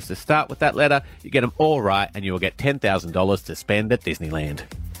answer has to start with that letter. You get them all right, and you will get $10,000 to spend at Disneyland.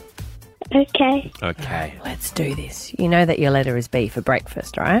 Okay. Okay. Let's do this. You know that your letter is B for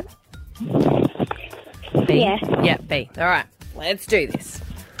breakfast, right? B? Yeah. Yeah, B. All right. Let's do this.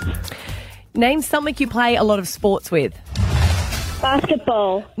 Name something you play a lot of sports with.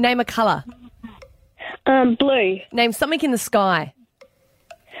 Basketball. Name a colour. Blue. Name something in the sky.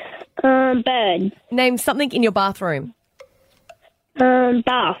 Bird. Name something in your bathroom.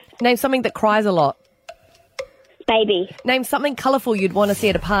 Bath. Name something that cries a lot. Baby. Name something colourful you'd want to see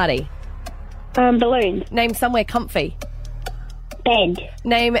at a party. Balloon. Name somewhere comfy. Bed.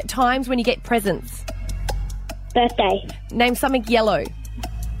 Name times when you get presents. Birthday. Name something yellow.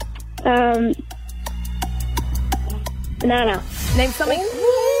 Banana. Name something...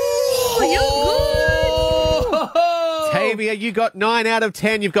 Tavia, you got 9 out of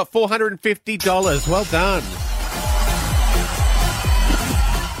 10. You've got $450. Well done.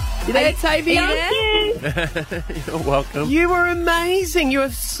 You there, Tavia? You're welcome. You were amazing. You were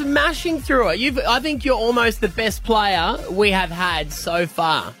smashing through it. I think you're almost the best player we have had so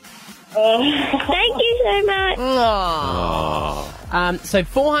far. Thank you so much. So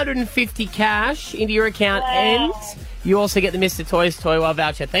 450 cash into your account, and you also get the Mr. Toys Toy World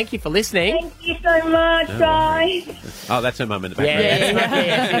voucher. Thank you for listening. Thank you so much, guys. Oh, that's her mum in the background.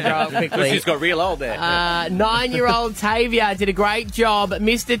 Yeah, she drove quickly. She's got real old there. 9-year-old Tavia did a great job.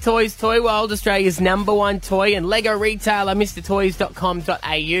 Mr. Toys Toy World, Australia's #1 toy and Lego retailer,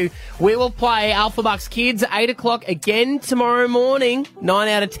 MrToys.com.au. We will play Alpha Bucks Kids 8 o'clock again tomorrow morning. 9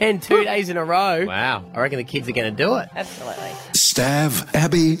 out of 10, 2 days in a row. Wow. I reckon the kids are going to do it. Absolutely. Stav,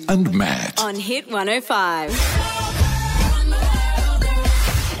 Abby, and Matt. On Hit 105.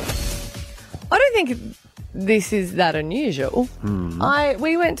 I don't think this is that unusual.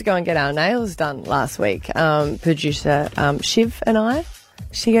 We went to go and get our nails done last week. Producer Shiv and I,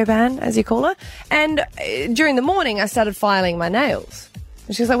 Shigo Ban, as you call her. And during the morning, I started filing my nails.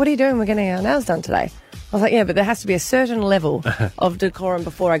 And she was like, "What are you doing? We're getting our nails done today." I was like, "Yeah, but there has to be a certain level of decorum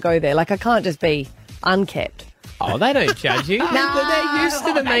before I go there. Like, I can't just be unkept." Oh, they don't judge you. They're used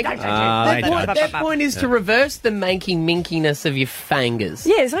to the making. Their point is to reverse the making minkiness of your fingers.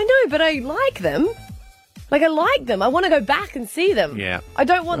 Yes, I know, but I like them. Like, I like them. I want to go back and see them. Yeah. I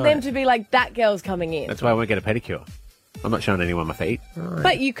don't want them to be like, that girl's coming in. That's why I won't get a pedicure. I'm not showing anyone my feet.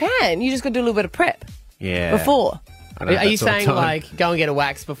 But you can. You just got to do a little bit of prep Yeah. before. I don't have Are you that sort of saying, time. like, go and get a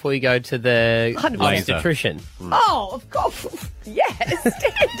wax before you go to the 100%. obstetrician? Oh, of course. Yes, standard.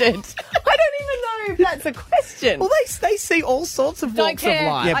 I don't even know if that's a question. Well, they see all sorts of Don't walks care.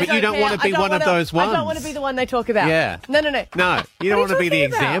 of life. Yeah, but you don't want to be one of those ones. I don't want to be the one they talk about. Yeah. No. No, you What don't are want to be the you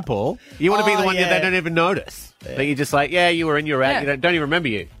talking about? example. You want to be the Oh, one that yeah. they don't even notice. That you're just like, yeah, you were in, you're out. Yeah. You don't even remember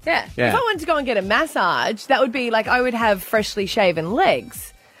you. Yeah. Yeah. If I wanted to go and get a massage, that would be like I would have freshly shaven legs.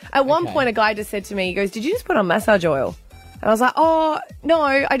 At one point, a guy just said to me, he goes, "Did you just put on massage oil?" And I was like, "Oh, no,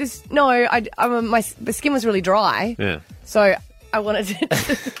 my skin was really dry." Yeah. So I wanted to.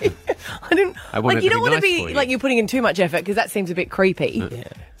 I didn't. I wanted like, you to don't be want to nice be for you. like you're putting in too much effort because that seems a bit creepy.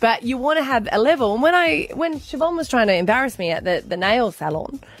 But you want to have a level. And when Siobhan was trying to embarrass me at the nail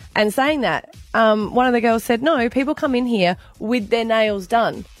salon and saying that, one of the girls said, "No, people come in here with their nails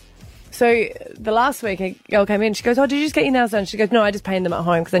done." So the last week, a girl came in. She goes, "Oh, did you just get your nails done?" She goes, "No, I just painted them at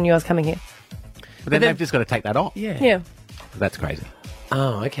home because I knew I was coming here." But then they've just got to take that off. Yeah. That's crazy.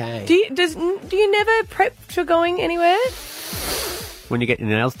 Oh, okay. Do you never prep for going anywhere? When you get your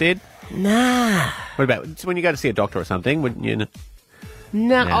nails did? Nah. What about when you go to see a doctor or something? Wouldn't you? No.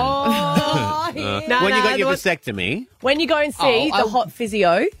 Yeah. Oh, When you got your vasectomy? When you go and see the hot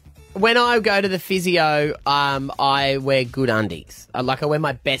physio. When I go to the physio, I wear good undies. I wear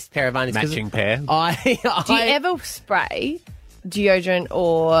my best pair of undies. 'cause Matching pair. Do you ever spray deodorant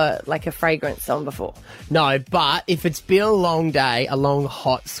or like a fragrance on before? No, but if it's been a long day, a long,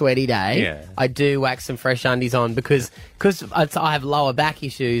 hot, sweaty day, Yeah. I do wax some fresh undies on because I have lower back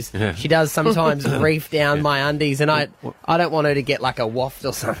issues. She does sometimes reef down my undies, and I don't want her to get like a waft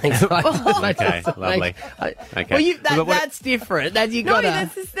or something. So Okay, lovely. Okay. Well, that's different. That's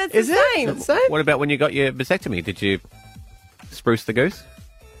that's is the it? same. That's the same? What about when you got your vasectomy? Did you spruce the goose?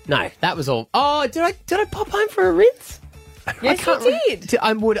 No, that was all. Oh, did I pop home for a rinse? Yes, you did.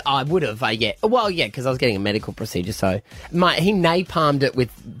 I would have, yeah. Well, yeah, because I was getting a medical procedure, so he napalmed it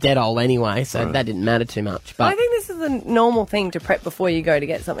with Dettol anyway, so that didn't matter too much. But I think this is a normal thing to prep before you go to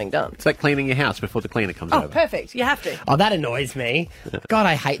get something done. It's like cleaning your house before the cleaner comes Oh, over. perfect. You have to. Oh, that annoys me. God,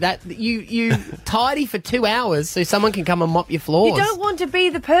 I hate that. You tidy for 2 hours so someone can come and mop your floors. You don't want to be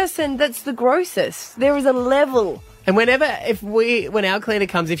the person that's the grossest. There is a level. And when our cleaner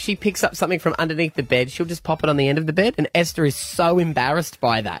comes, if she picks up something from underneath the bed, she'll just pop it on the end of the bed, and Esther is so embarrassed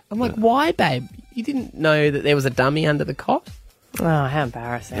by that. I'm like, why, babe? You didn't know that there was a dummy under the cot? Oh, how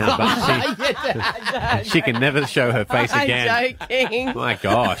embarrassing. She can never show her face again. I'm joking. My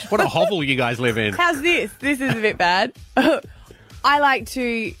gosh, what a hovel you guys live in. How's this? This is a bit bad. I like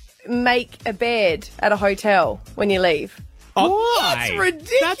to make a bed at a hotel when you leave. Oh, That's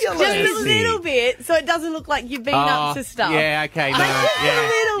ridiculous. Just a little bit, so it doesn't look like you've been up to stuff. Yeah, okay, no, Just a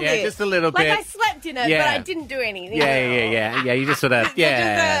little bit. just a little bit. Like I slept in it, Yeah. but I didn't do anything. Yeah. You just sort of, okay.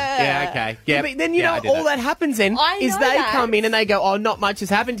 Yeah, but then all that happens then I is know they that. come in and they go, oh, not much has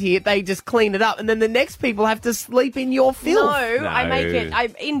happened here. They just clean it up, and then the next people have to sleep in your filth. No, I make it. I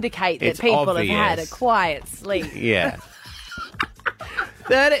indicate that It's people have obvious. had a quiet sleep. Yeah.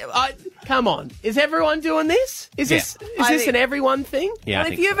 Come on, is everyone doing this? Is this an everyone thing? Yeah, I Well, if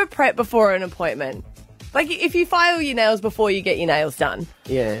think you so. ever prep before an appointment, like if you file your nails before you get your nails done,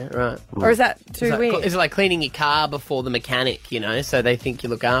 Yeah, right. or is that too weird? Is it like cleaning your car before the mechanic, so they think you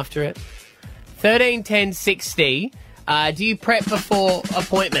look after it? 13 10 60. Do you prep before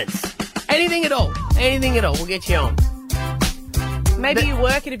appointments? Anything at all. Anything at all. We'll get you on. Maybe you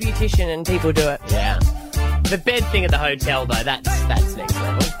work at a beautician and people do it. Yeah. The bed thing at the hotel, though, that's next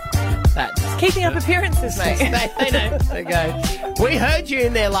level. That's Keeping up appearances, mate. they know. They go, we heard you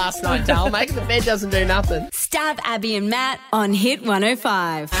in there last night, Dale. Making the bed doesn't do nothing. Stab Abby and Matt on Hit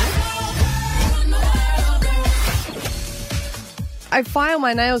 105. I file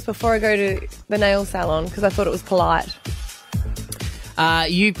my nails before I go to the nail salon because I thought it was polite.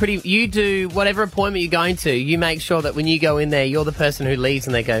 You do whatever appointment you're going to. You make sure that when you go in there, you're the person who leaves,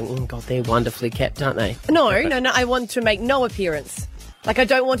 and they go, "Oh God, they're wonderfully kept, aren't they?" No. I want to make no appearance. Like, I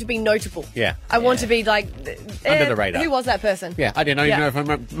don't want to be notable. Yeah. I want to be like... Under the radar. Who was that person? Yeah, I didn't even know if I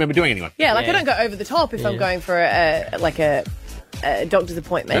remember doing anyone. Yeah, I don't go over the top if I'm going for a doctor's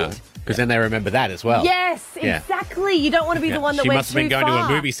appointment. Because then they remember that as well. Yes, Yeah. exactly. You don't want to be the one that she went must have been too going far.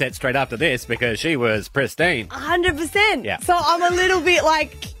 to a movie set straight after this because she was pristine. 100%. Yeah. So I'm a little bit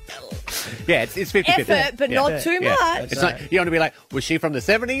like... Yeah, it's 50-50. Effort, but not too much. It's like, you want to be like, was she from the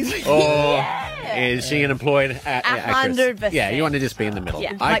 70s? Or is she an employed actress? 100%. Yeah, you want to just be in the middle.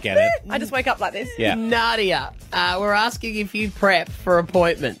 Yeah. I Like, get it. I just wake up like this. Yeah. Nadia, we're asking if you prep for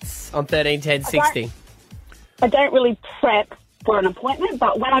appointments on 13 10 60. I don't really prep for an appointment,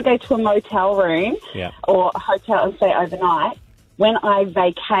 but when I go to a motel room or a hotel and stay overnight, when I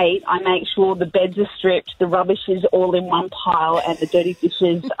vacate, I make sure the beds are stripped, the rubbish is all in one pile, and the dirty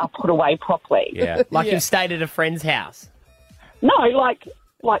dishes are put away properly. Yeah, like you've stayed at a friend's house. No, like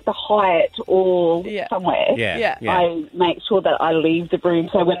the Hyatt or somewhere. Yeah. I make sure that I leave the room,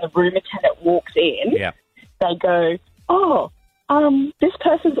 so when the room attendant walks in, they go, "Oh, this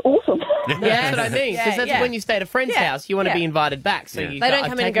person's awesome." Yeah, that's what I mean. Because that's when you stay at a friend's house, you want to be invited back. So you They don't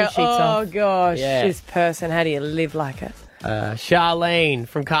come in and go, "Oh gosh, Yeah. this person, how do you live like it?" Charlene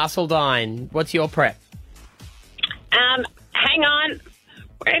from Castledine, what's your prep? Hang on.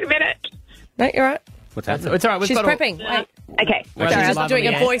 Wait a minute. No, you're right. What's that? It's all right. She's prepping. Wait. Okay. Sorry, I'm just doing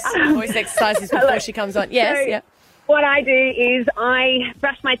a voice exercises before she comes on. Yes, So, yeah. What I do is I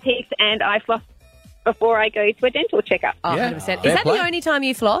brush my teeth and I floss before I go to a dental checkup. Oh, 100%. Is that the only time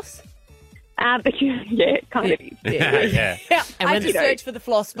you floss? Yeah, kind of is. Yeah. And I when have to search for the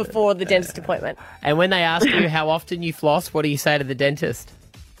floss before the dentist appointment. And when they ask you how often you floss, what do you say to the dentist?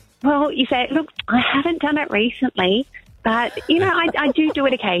 Well, you say, look, I haven't done it recently, But, you know, I do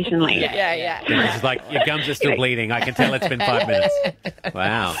it occasionally. Yeah. It's like, your gums are still bleeding. I can tell it's been 5 minutes.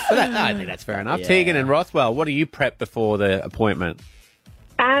 Wow. Well, I think that's fair enough. Yeah. Tegan and Rothwell, what do you prep before the appointment?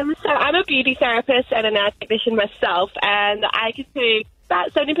 So I'm a beauty therapist and a nail technician myself, and I can see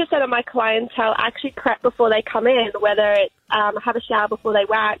about 70% of my clientele actually prep before they come in, whether it's have a shower before they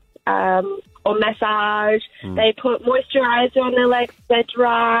wax or massage. They put moisturiser on their legs if they're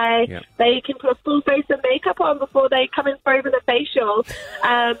dry. Yep. They can put a full face of makeup on before they come in for even a facial.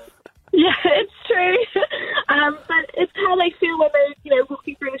 Yeah, it's true. But it's how they feel when they're,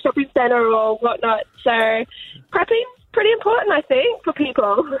 walking through the shopping centre or whatnot. So prepping's pretty important, I think, for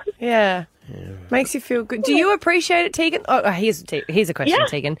people. Yeah. Makes you feel good. Do you appreciate it, Tegan? Oh, here's a question, Yeah.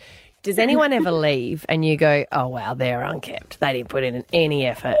 Tegan. Does anyone ever leave and you go, oh, wow, they're unkept. They didn't put in any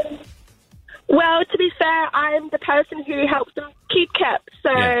effort. Well, to be fair, I'm the person who helps them keep kept,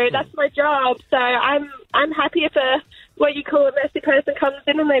 so that's my job. So I'm happy if what you call a messy person comes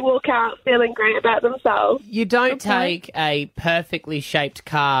in and they walk out feeling great about themselves. You don't take a perfectly shaped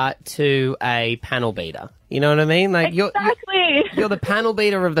car to a panel beater. You know what I mean? Like Exactly. You're the panel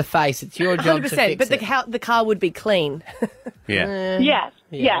beater of the face. It's your job 100%, to fix but it. the car would be clean. Yeah.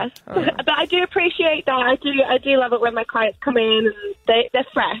 Yes. But I do appreciate that. I do love it when my clients come in and they're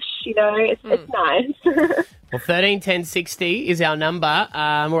fresh. It's nice. Well, 131060 is our number.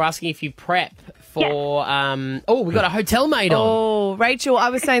 We're asking if you prep for... we've got a hotel mate on. Oh, Rachel, I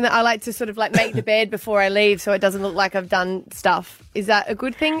was saying that I like to sort of make the bed before I leave so it doesn't look like I've done stuff. Is that a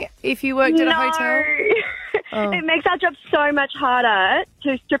good thing if you worked at a hotel? It makes our job so much harder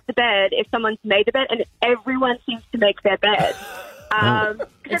to strip the bed if someone's made the bed, and everyone seems to make their bed.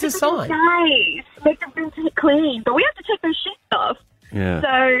 It's a sign. Nice. Make the room clean, but we have to take those sheets off. Yeah.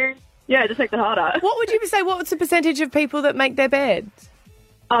 So, yeah, it just makes it harder. What would you say? What's the percentage of people that make their beds?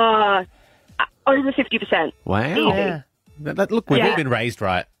 Over 50%. Wow. Yeah. Look, we've all been raised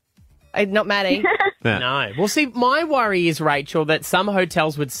right. Not Matty. No. Well, see, my worry is, Rachel, that some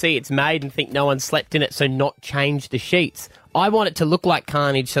hotels would see it's made and think no one slept in it, so not change the sheets. I want it to look like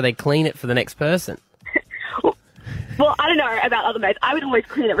carnage, so they clean it for the next person. Well, I don't know about other mates. I would always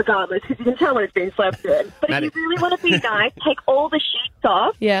clean it regardless because you can tell when it's been slept in. But Matty. if you really want to be nice, take all the sheets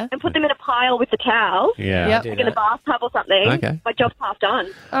off and put them in a pile with the towels. Yeah. Like in a bathtub or something. Okay. My job's half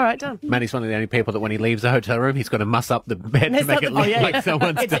done. All right, done. Matty's one of the only people that when he leaves the hotel room, he's got to muss up the bed to make it look like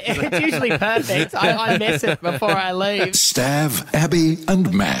someone's done it. It's usually perfect. I mess it before I leave. Stav, Abby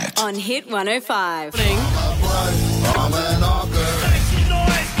and Matt. On Hit 105.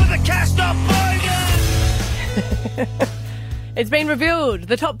 It's been revealed,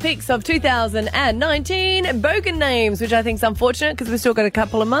 the top picks of 2019 bogan names, which I think is unfortunate because we've still got a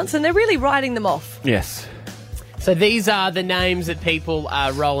couple of months and they're really writing them off. Yes. So these are the names that people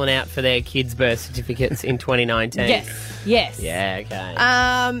are rolling out for their kids' birth certificates in 2019? Yes. Yeah, okay.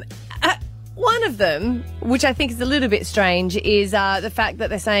 One of them, which I think is a little bit strange, is the fact that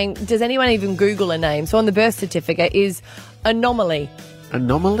they're saying, does anyone even Google a name? So on the birth certificate is Anomaly.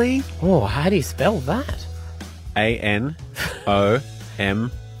 Anomaly? Oh, how do you spell that? ANOMLY.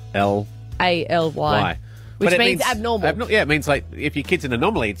 ALY. Which means abnormal. It means like if your kid's an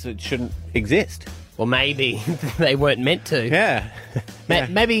anomaly, it shouldn't exist. Well, maybe they weren't meant to. Yeah.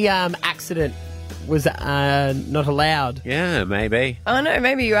 Maybe accident was not allowed. Yeah, maybe. Oh, no,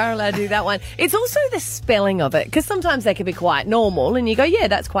 maybe you are allowed to do that one. It's also the spelling of it, because sometimes they can be quite normal, and you go, yeah,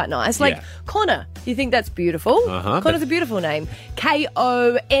 that's quite nice. Like Connor, you think that's beautiful? Connor's a beautiful name.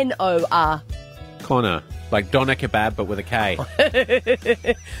 Konor. Connor. Like Doner Kebab, but with a K.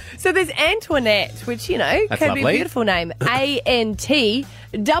 So there's Antoinette, which, That's can be a lovely. beautiful name. ANTWOH.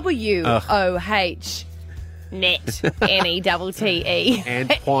 Net. NETTE.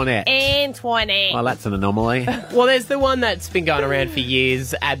 Antoinette. Antoinette. Well, that's an anomaly. Well, there's the one that's been going around for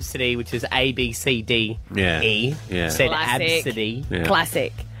years, Absidy, which is ABCDE. Yeah. Said Classic. Absidy. Yeah.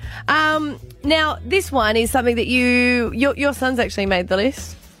 Classic. Now, this one is something that your son's actually made the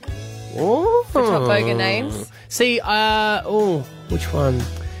list. Oh. For top bogan names. See, which one?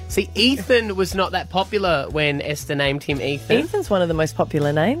 See, Ethan was not that popular when Esther named him Ethan. Ethan's one of the most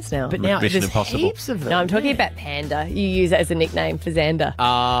popular names now. But now Mission there's Impossible. heaps of them. No, I'm talking about Panda. You use it as a nickname for Xander.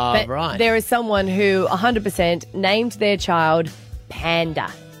 But right. there is someone who 100% named their child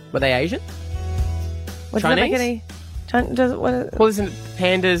Panda. Were they Asian? Does that make Chinese? any... Well, isn't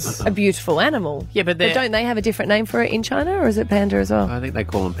pandas... a beautiful animal? Yeah, but don't they have a different name for it in China, or is it panda as well? I think they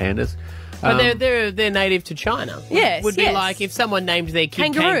call them pandas. But they're native to China. Yes, Would be yes. like if someone named their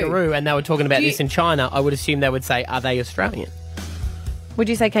kid Kangaroo. kangaroo and they were talking about this in China, I would assume they would say, are they Australian? Would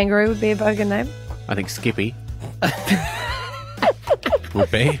you say kangaroo would be a bogan name? I think Skippy.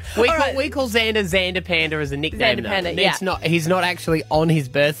 Would be. We call Xander Panda as a nickname. Xander Panda, though. yeah. He's not actually on his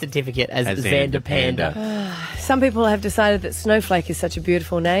birth certificate as Xander Panda. Some people have decided that Snowflake is such a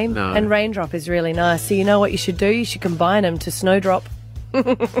beautiful name, No. and Raindrop is really nice. So you know what you should do? You should combine them to Snowdrop.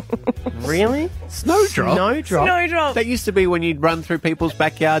 Really? Snowdrop? Snowdrop. That used to be when you'd run through people's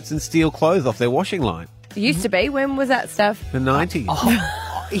backyards and steal clothes off their washing line. It used to be. When was that stuff? The 90s.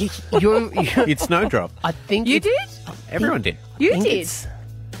 You'd snowdrop. I think You did? Everyone did. You did?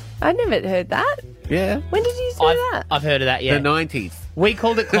 I never heard that. Yeah. When did you do that? I've heard of that, yeah. The 90s. We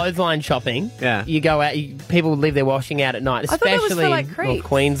called it clothesline shopping. Yeah. You go out, people leave their washing out at night, I thought that especially was for, like, in creeps.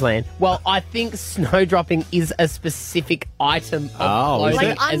 Queensland. Well, I think snowdropping is a specific item of Oh, is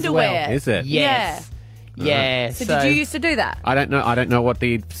clothing it? Like as underwear. well. Is it? Yes. Yeah. So did you used to do that? I don't know what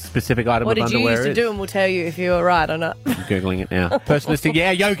the specific item What of did you underwear used to is. do, and we'll tell you if you were right or not. I'm Googling it now. Person listening, yeah,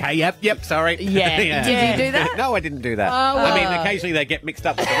 you okay, yep, sorry. Yeah. Did you do that? No, I didn't do that. Oh, I mean, well. occasionally they get mixed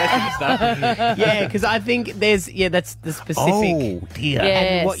up with the rest of the stuff. Yeah, because I think that's the specific. Oh, dear.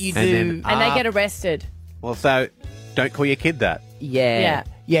 Yes. And what you do. And then- And they get arrested. Well, so don't call your kid that. Yeah.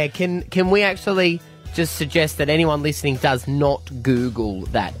 Can we actually just suggest that anyone listening does not Google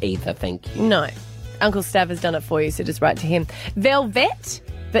that either? Thank you. No. Uncle Stav has done it for you, so just write to him. Velvet,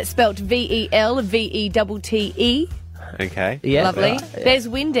 but spelt VELVETTE. Okay. Yeah. Lovely. Right. There's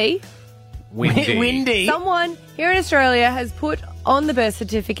Windy. Windy. Windy. Someone here in Australia has put on the birth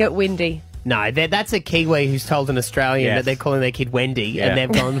certificate Windy. No, that's a Kiwi who's told an Australian Yes. that they're calling their kid Wendy, Yeah. and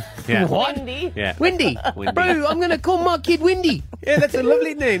they've gone, Yeah. what? Windy. Yeah. Wendy. Windy. Bro, I'm going to call my kid Wendy. Yeah, that's a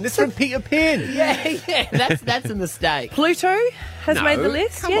lovely name. That's from Peter Pan. Yeah, that's a mistake. Pluto has No, made the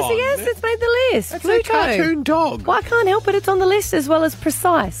list. come Yes, on. yes, it's made the list. That's Pluto. a cartoon dog. Well, I can't help it. It's on the list as well as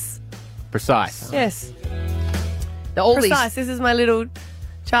Precise. Precise. Yes. All Precise. This is my little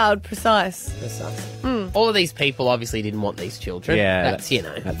child, Precise. All of these people obviously didn't want these children. Yeah, That's, you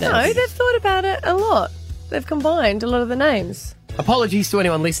know. No, that's- they've thought about it a lot. They've combined a lot of the names. Apologies to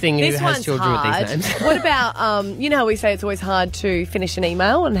anyone listening who This has one's children hard. with these names. What about, you know how we say it's always hard to finish an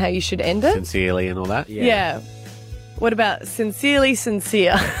email and how you should end it? Sincerely and all that. Yeah. What about Sincerely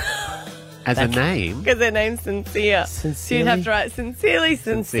Sincere? As a name. Because their name's Sincere. So you'd have to write Sincerely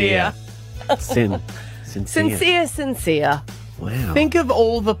Sincere. Sincere. Sincere. Wow. Think of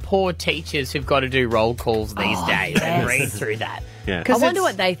all the poor teachers who've got to do roll calls these days and read through that. Yeah. I wonder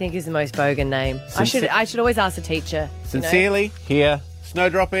what they think is the most bogan name. I should always ask the teacher. Sincerely, here.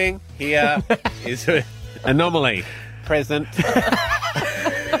 Snowdropping, here. Is anomaly. Present.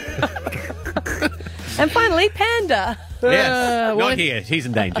 And finally, Panda. Yes. Not here. He's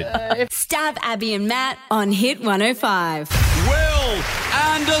endangered. Stab Abby and Matt on Hit 105. Wil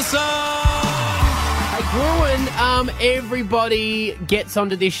Anderson! Hey, Gruen, everybody gets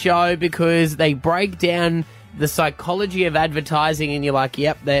onto this show because they break down the psychology of advertising, and you're like,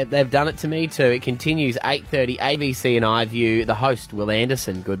 yep, they've done it to me too. It continues, 8:30, ABC and iView. The host, Wil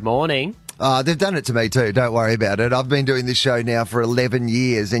Anderson, good morning. They've done it to me too. Don't worry about it. I've been doing this show now for 11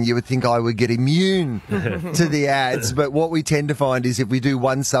 years, and you would think I would get immune to the ads. But what we tend to find is if we do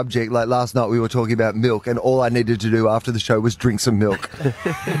one subject, like last night we were talking about milk, and all I needed to do after the show was drink some milk.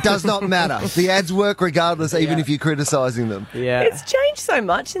 It does not matter. The ads work regardless, even if you're criticising them. Yeah. It's changed so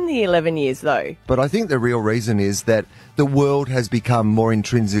much in the 11 years, though. But I think the real reason is that the world has become more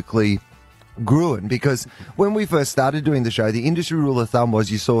intrinsically Gruen, because when we first started doing the show, the industry rule of thumb was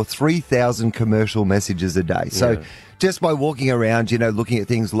you saw 3,000 commercial messages a day. So just by walking around, looking at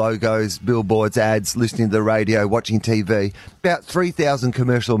things, logos, billboards, ads, listening to the radio, watching TV, about 3,000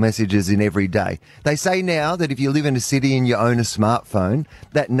 commercial messages in every day. They say now that if you live in a city and you own a smartphone,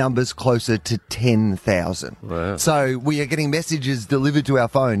 that number's closer to 10,000. Wow. So we are getting messages delivered to our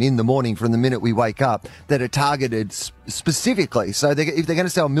phone in the morning from the minute we wake up that are targeted specifically. So if they're going to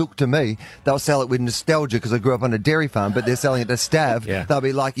sell milk to me, they'll sell it with nostalgia because I grew up on a dairy farm, but they're selling it to Stav. Yeah. They'll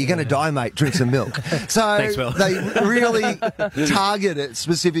be like, you're going to die, mate, drink some milk. So Thanks, Wil. they really target it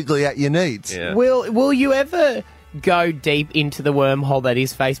specifically at your needs. Yeah. Will you ever go deep into the wormhole that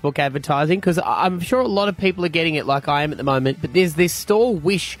is Facebook advertising? Because I'm sure a lot of people are getting it like I am at the moment, but there's this store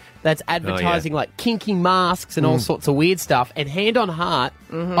Wish that's advertising like kinky masks and all sorts of weird stuff. And hand on heart,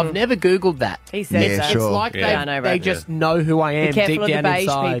 I've never Googled that. He says Yeah, so. sure. It's like Yeah, I know, they right? just know who I am Be careful deep of the down beige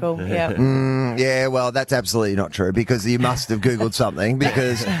inside. people. Yeah. Yeah, well, that's absolutely not true because you must have Googled something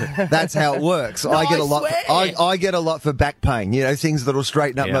because that's how it works. I get a lot. I get a lot for back pain. Things that'll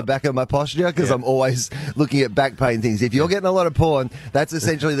straighten up my back and my posture because I'm always looking at back pain things. If you're getting a lot of porn, that's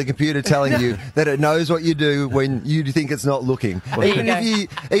essentially the computer telling you that it knows what you do when you think it's not looking.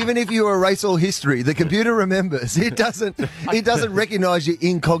 Even even if you erase all history, the computer remembers. It doesn't recognise your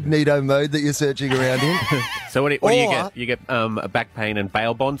incognito mode that you're searching around in. So what do you get? You get a back pain and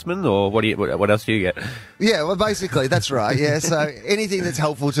bail bondsman, or what else do you get? Yeah, well, basically, that's right. Yeah, so anything that's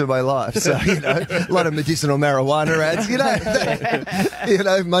helpful to my life. So, a lot of medicinal marijuana ads,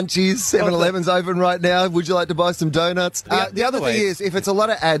 Munchies, 7-Eleven's open right now. Would you like to buy some donuts? The other thing is, if it's a lot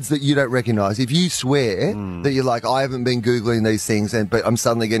of ads that you don't recognise, if you swear that you're like, I haven't been Googling these things, but I'm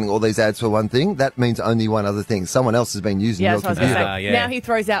suddenly getting all these ads for one thing, that means only one other thing. Someone else has been using your computer. Now he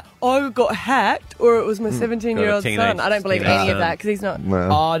throws out, I got hacked, or it was my 17-year-old son. I don't believe any of that because he's not.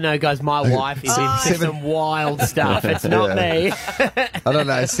 Oh, no, guys, my wife is into some wild stuff. It's not me. I don't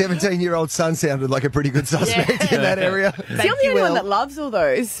know. 17-year-old son sounded like a pretty good suspect in that area. See, I'm the only one that loves all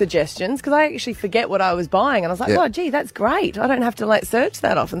those suggestions because I actually forget what I was buying, and I was like, oh, gee, that's great. I don't have to search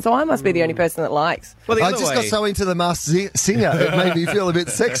that often, so I must be the only person that likes. Well, I just got so into The Masked Singer, it made me feel a bit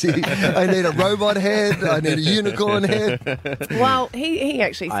sexy. I need a robot head. I need a unicorn head. Well, he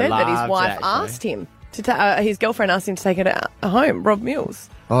actually said that his wife asked him to his girlfriend asked him to take it home, Rob Mills.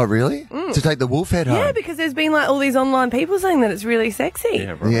 Oh, really? To take the wolf head home? Yeah, because there's been all these online people saying that it's really sexy.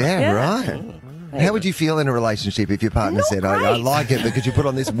 Yeah, right. How would you feel in a relationship if your partner said, I like it because you put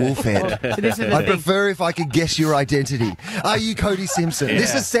on this wolf head? I'd prefer if I could guess your identity. Are you Cody Simpson? Yeah.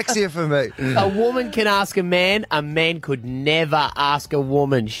 This is sexier for me. A woman can ask a man could never ask a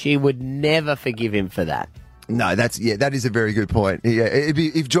woman. She would never forgive him for that. No, that is a very good point. Yeah, it'd be,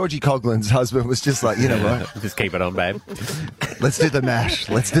 if Georgie Coughlin's husband was just like, you know what? Just keep it on, babe. Let's do the mash.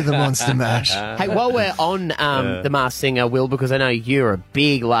 Let's do the monster mash. Hey, while we're on The Masked Singer, Will, because I know you're a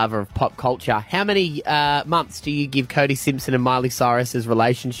big lover of pop culture, how many months do you give Cody Simpson and Miley Cyrus's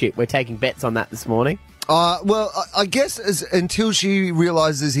relationship? We're taking bets on that this morning. Well, I guess until she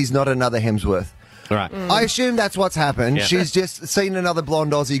realises he's not another Hemsworth. Right. I assume that's what's happened. Yeah. She's just seen another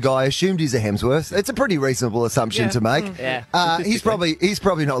blonde Aussie guy, assumed he's a Hemsworth. It's a pretty reasonable assumption to make. Yeah. He's probably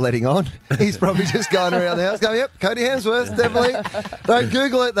not letting on. He's probably just going around the house going, yep, Cody Hemsworth, definitely. Don't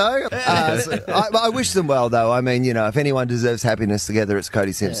Google it, though. I wish them well, though. I mean, if anyone deserves happiness together, it's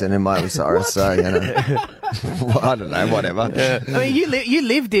Cody Simpson and Miley Cyrus. So, I don't know, whatever. I mean,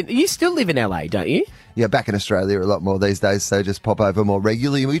 you still live in LA, don't you? Yeah, back in Australia a lot more these days, so just pop over more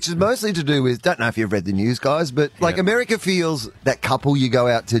regularly, which is mostly to do with, don't know if you've read the news, guys, but America feels that couple you go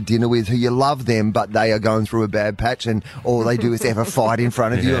out to dinner with who you love them, but they are going through a bad patch and all they do is ever fight in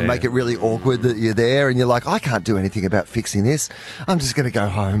front of you and make it really awkward that you're there and you're like, I can't do anything about fixing this. I'm just going to go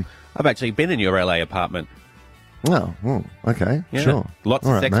home. I've actually been in your LA apartment. Oh, okay, sure. Lots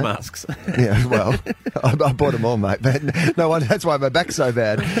of sex masks. Yeah, well, I bought them all, mate. But no wonder that's why my back's so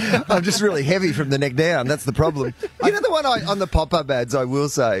bad. I'm just really heavy from the neck down. That's the problem. You know the one on the pop-up ads, I will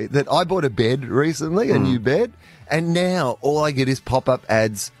say, that I bought a bed recently, a new bed, and now all I get is pop-up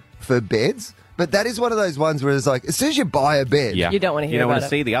ads for beds. But that is one of those ones where it's like, as soon as you buy a bed... You don't want to hear about it. You don't want to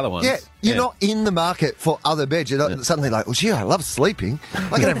see the other ones. Yeah, you're not in the market for other beds. You're not suddenly like, well, gee, I love sleeping.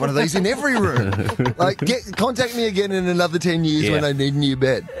 I can have one of these in every room. Contact me again in another 10 years when I need a new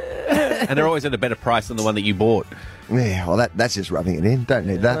bed. And they're always at a better price than the one that you bought. Yeah, well, that's just rubbing it in. Don't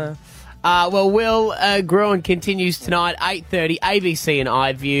need that. Will Gruen continues tonight, 8:30, ABC and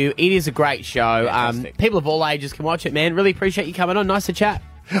iView. It is a great show. People of all ages can watch it, man. Really appreciate you coming on. Nice to chat.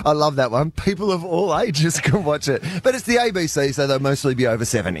 I love that one. People of all ages can watch it. But it's the ABC, so they'll mostly be over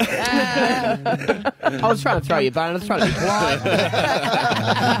 70. I was trying to throw you a bone. I was trying to be polite.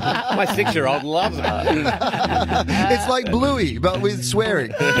 My 6-year-old loves it. It's like Bluey, but with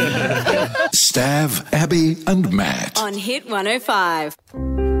swearing. Stav, Abby and Matt. On Hit 105.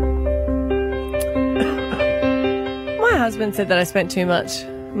 My husband said that I spent too much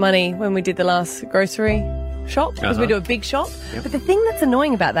money when we did the last grocery shop because we do a big shop. But the thing that's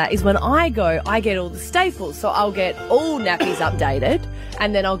annoying about that is when I go, I get all the staples. So I'll get all nappies updated,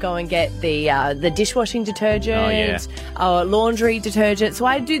 and then I'll go and get the dishwashing detergent, laundry detergent. So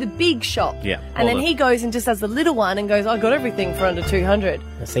I do the big shop. Yeah. And then he goes and just does the little one and goes, I got everything for under 200.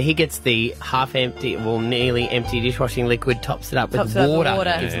 So he gets the half-empty, nearly empty dishwashing liquid, tops it up with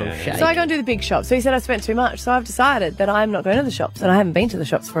water. Gives a little shake. So I go and do the big shop. So he said I spent too much. So I've decided that I'm not going to the shops, and I haven't been to the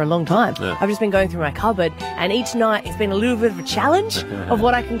shops for a long time. Yeah. I've just been going through my cupboard, and each night it's been a little bit of a challenge of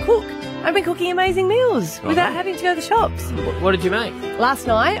what I can cook. I've been cooking amazing meals without having to go to the shops. What did you make? Last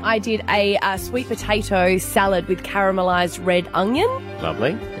night I did a sweet potato salad with caramelised red onion.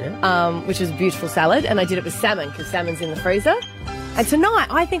 Lovely. Which is a beautiful salad, and I did it with salmon because salmon's in the freezer. And tonight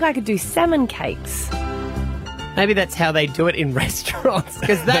I think I could do salmon cakes. Maybe that's how they do it in restaurants,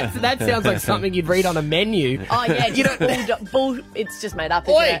 because that sounds like something you'd read on a menu. Oh, yeah, it's just made up,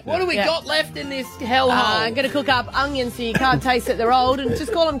 isn't Oi, it? what do we got left in this hellhole? I'm going to cook up onions so you can't taste that they're old and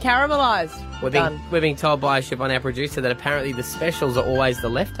just call them caramelised. We're being told by Siobhan, our producer, that apparently the specials are always the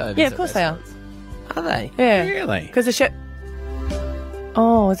leftovers. Yeah, of course they are. Are they? Yeah. Really? Because the chef...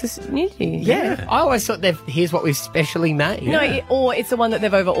 Oh, is this new to you? Yeah. I always thought here's what we've specially made. No, or it's the one that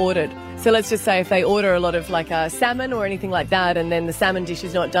they've over-ordered. So let's just say if they order a lot of like salmon or anything like that, and then the salmon dish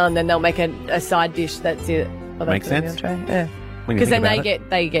is not done, then they'll make a side dish that's it. Well, Makes sense. Yeah. When you Because then think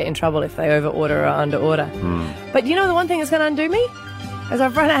they get in trouble if they over-order or under-order. Hmm. But you know the one thing that's going to undo me? Is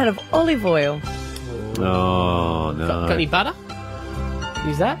I've run out of olive oil. Oh, no. Got any butter?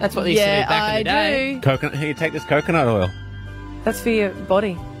 Use that? That's what they used to do back in the day. Do. Coconut. Here, take this coconut oil. That's for your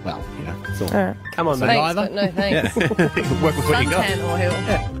body. Well, it's all. All right. Come on, Thanks, MacGyver. but no thanks. Yeah. Work with what you got. Suntan oil.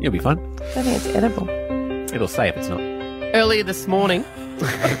 Yeah, you'll be fine. I think it's edible. It'll say if it's not. Earlier this morning,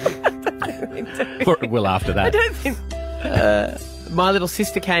 Or it will after that. I don't think... my little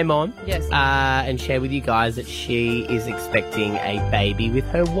sister came on Yes. and shared with you guys that she is expecting a baby with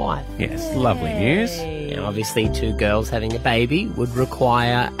her wife. Yes, lovely news. Now, obviously, two girls having a baby would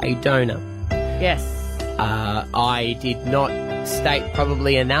require a donor. Yes. I did not state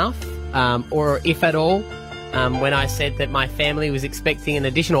probably enough, or if at all, when I said that my family was expecting an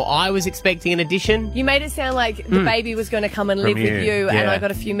addition, or I was expecting an addition. You made it sound like the baby was going to come and live From with you, you, and yeah. I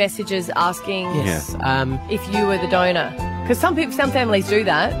got a few messages asking Yes. if you were the donor. Because some families do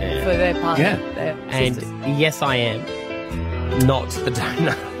that for their partner. Yeah. Their And sisters. yes, I am not the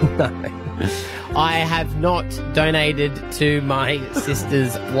donor. No. I have not donated to my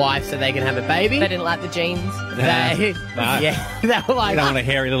sister's wife so they can have a baby. They didn't like the genes. They, No. yeah, they were like, You don't want a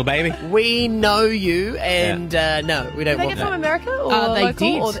hairy little baby? we know you, and no, we don't Did they want get from that. America or They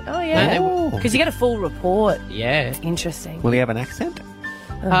local? did. Or oh, yeah. No, Because you get a full report. Yeah. Interesting. Will he have an accent?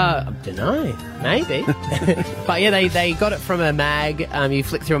 I don't know, maybe. But yeah, they got it from a mag. You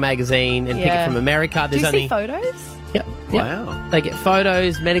flick through a magazine and pick it from America. Do There's you only see photos? Yep. Wow. They get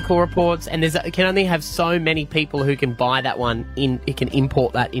photos, medical reports, and it can only have so many people who can buy that one in. It can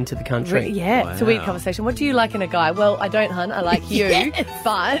import that into the country. Yeah, it's a weird Wow. conversation. What do you like in a guy? Well, I don't, hun. I like you. Yes.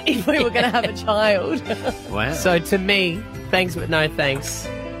 But if we were going to have a child. Wow. So to me, thanks but no thanks.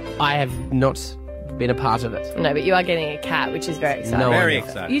 I have not been a part of it. No, but you are getting a cat, which is very exciting. No, Very I'm not.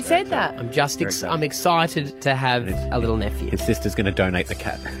 excited. You said that. I'm just Very excited. I'm excited to have a little nephew. His sister's going to donate the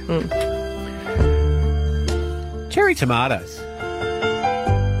cat. Cherry tomatoes.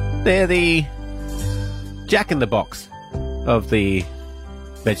 They're the jack-in-the-box of the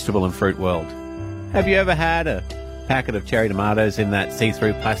vegetable and fruit world. Have you ever had a packet of cherry tomatoes in that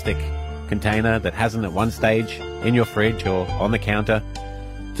see-through plastic container that hasn't at one stage in your fridge or on the counter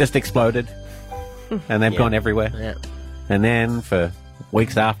just exploded and they've gone everywhere? Yeah. And then for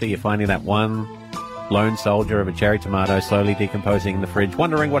weeks after, you're finding that one lone soldier of a cherry tomato slowly decomposing in the fridge,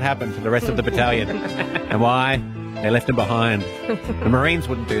 wondering what happened to the rest of the battalion and why they left him behind. The Marines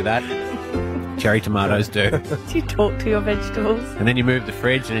wouldn't do that. Cherry tomatoes do. Do you talk to your vegetables? And then you move the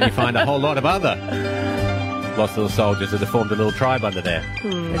fridge and then you find a whole lot of other lost little soldiers that have formed a little tribe under there.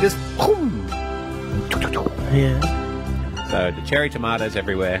 They just boom. Yeah. So the cherry tomatoes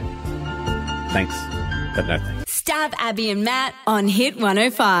everywhere. Thanks, but no thanks. Stab Abby and Matt on Hit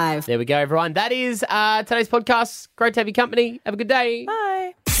 105. There we go, everyone. That is today's podcast. Great to have your company. Have a good day.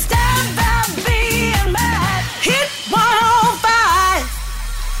 Bye.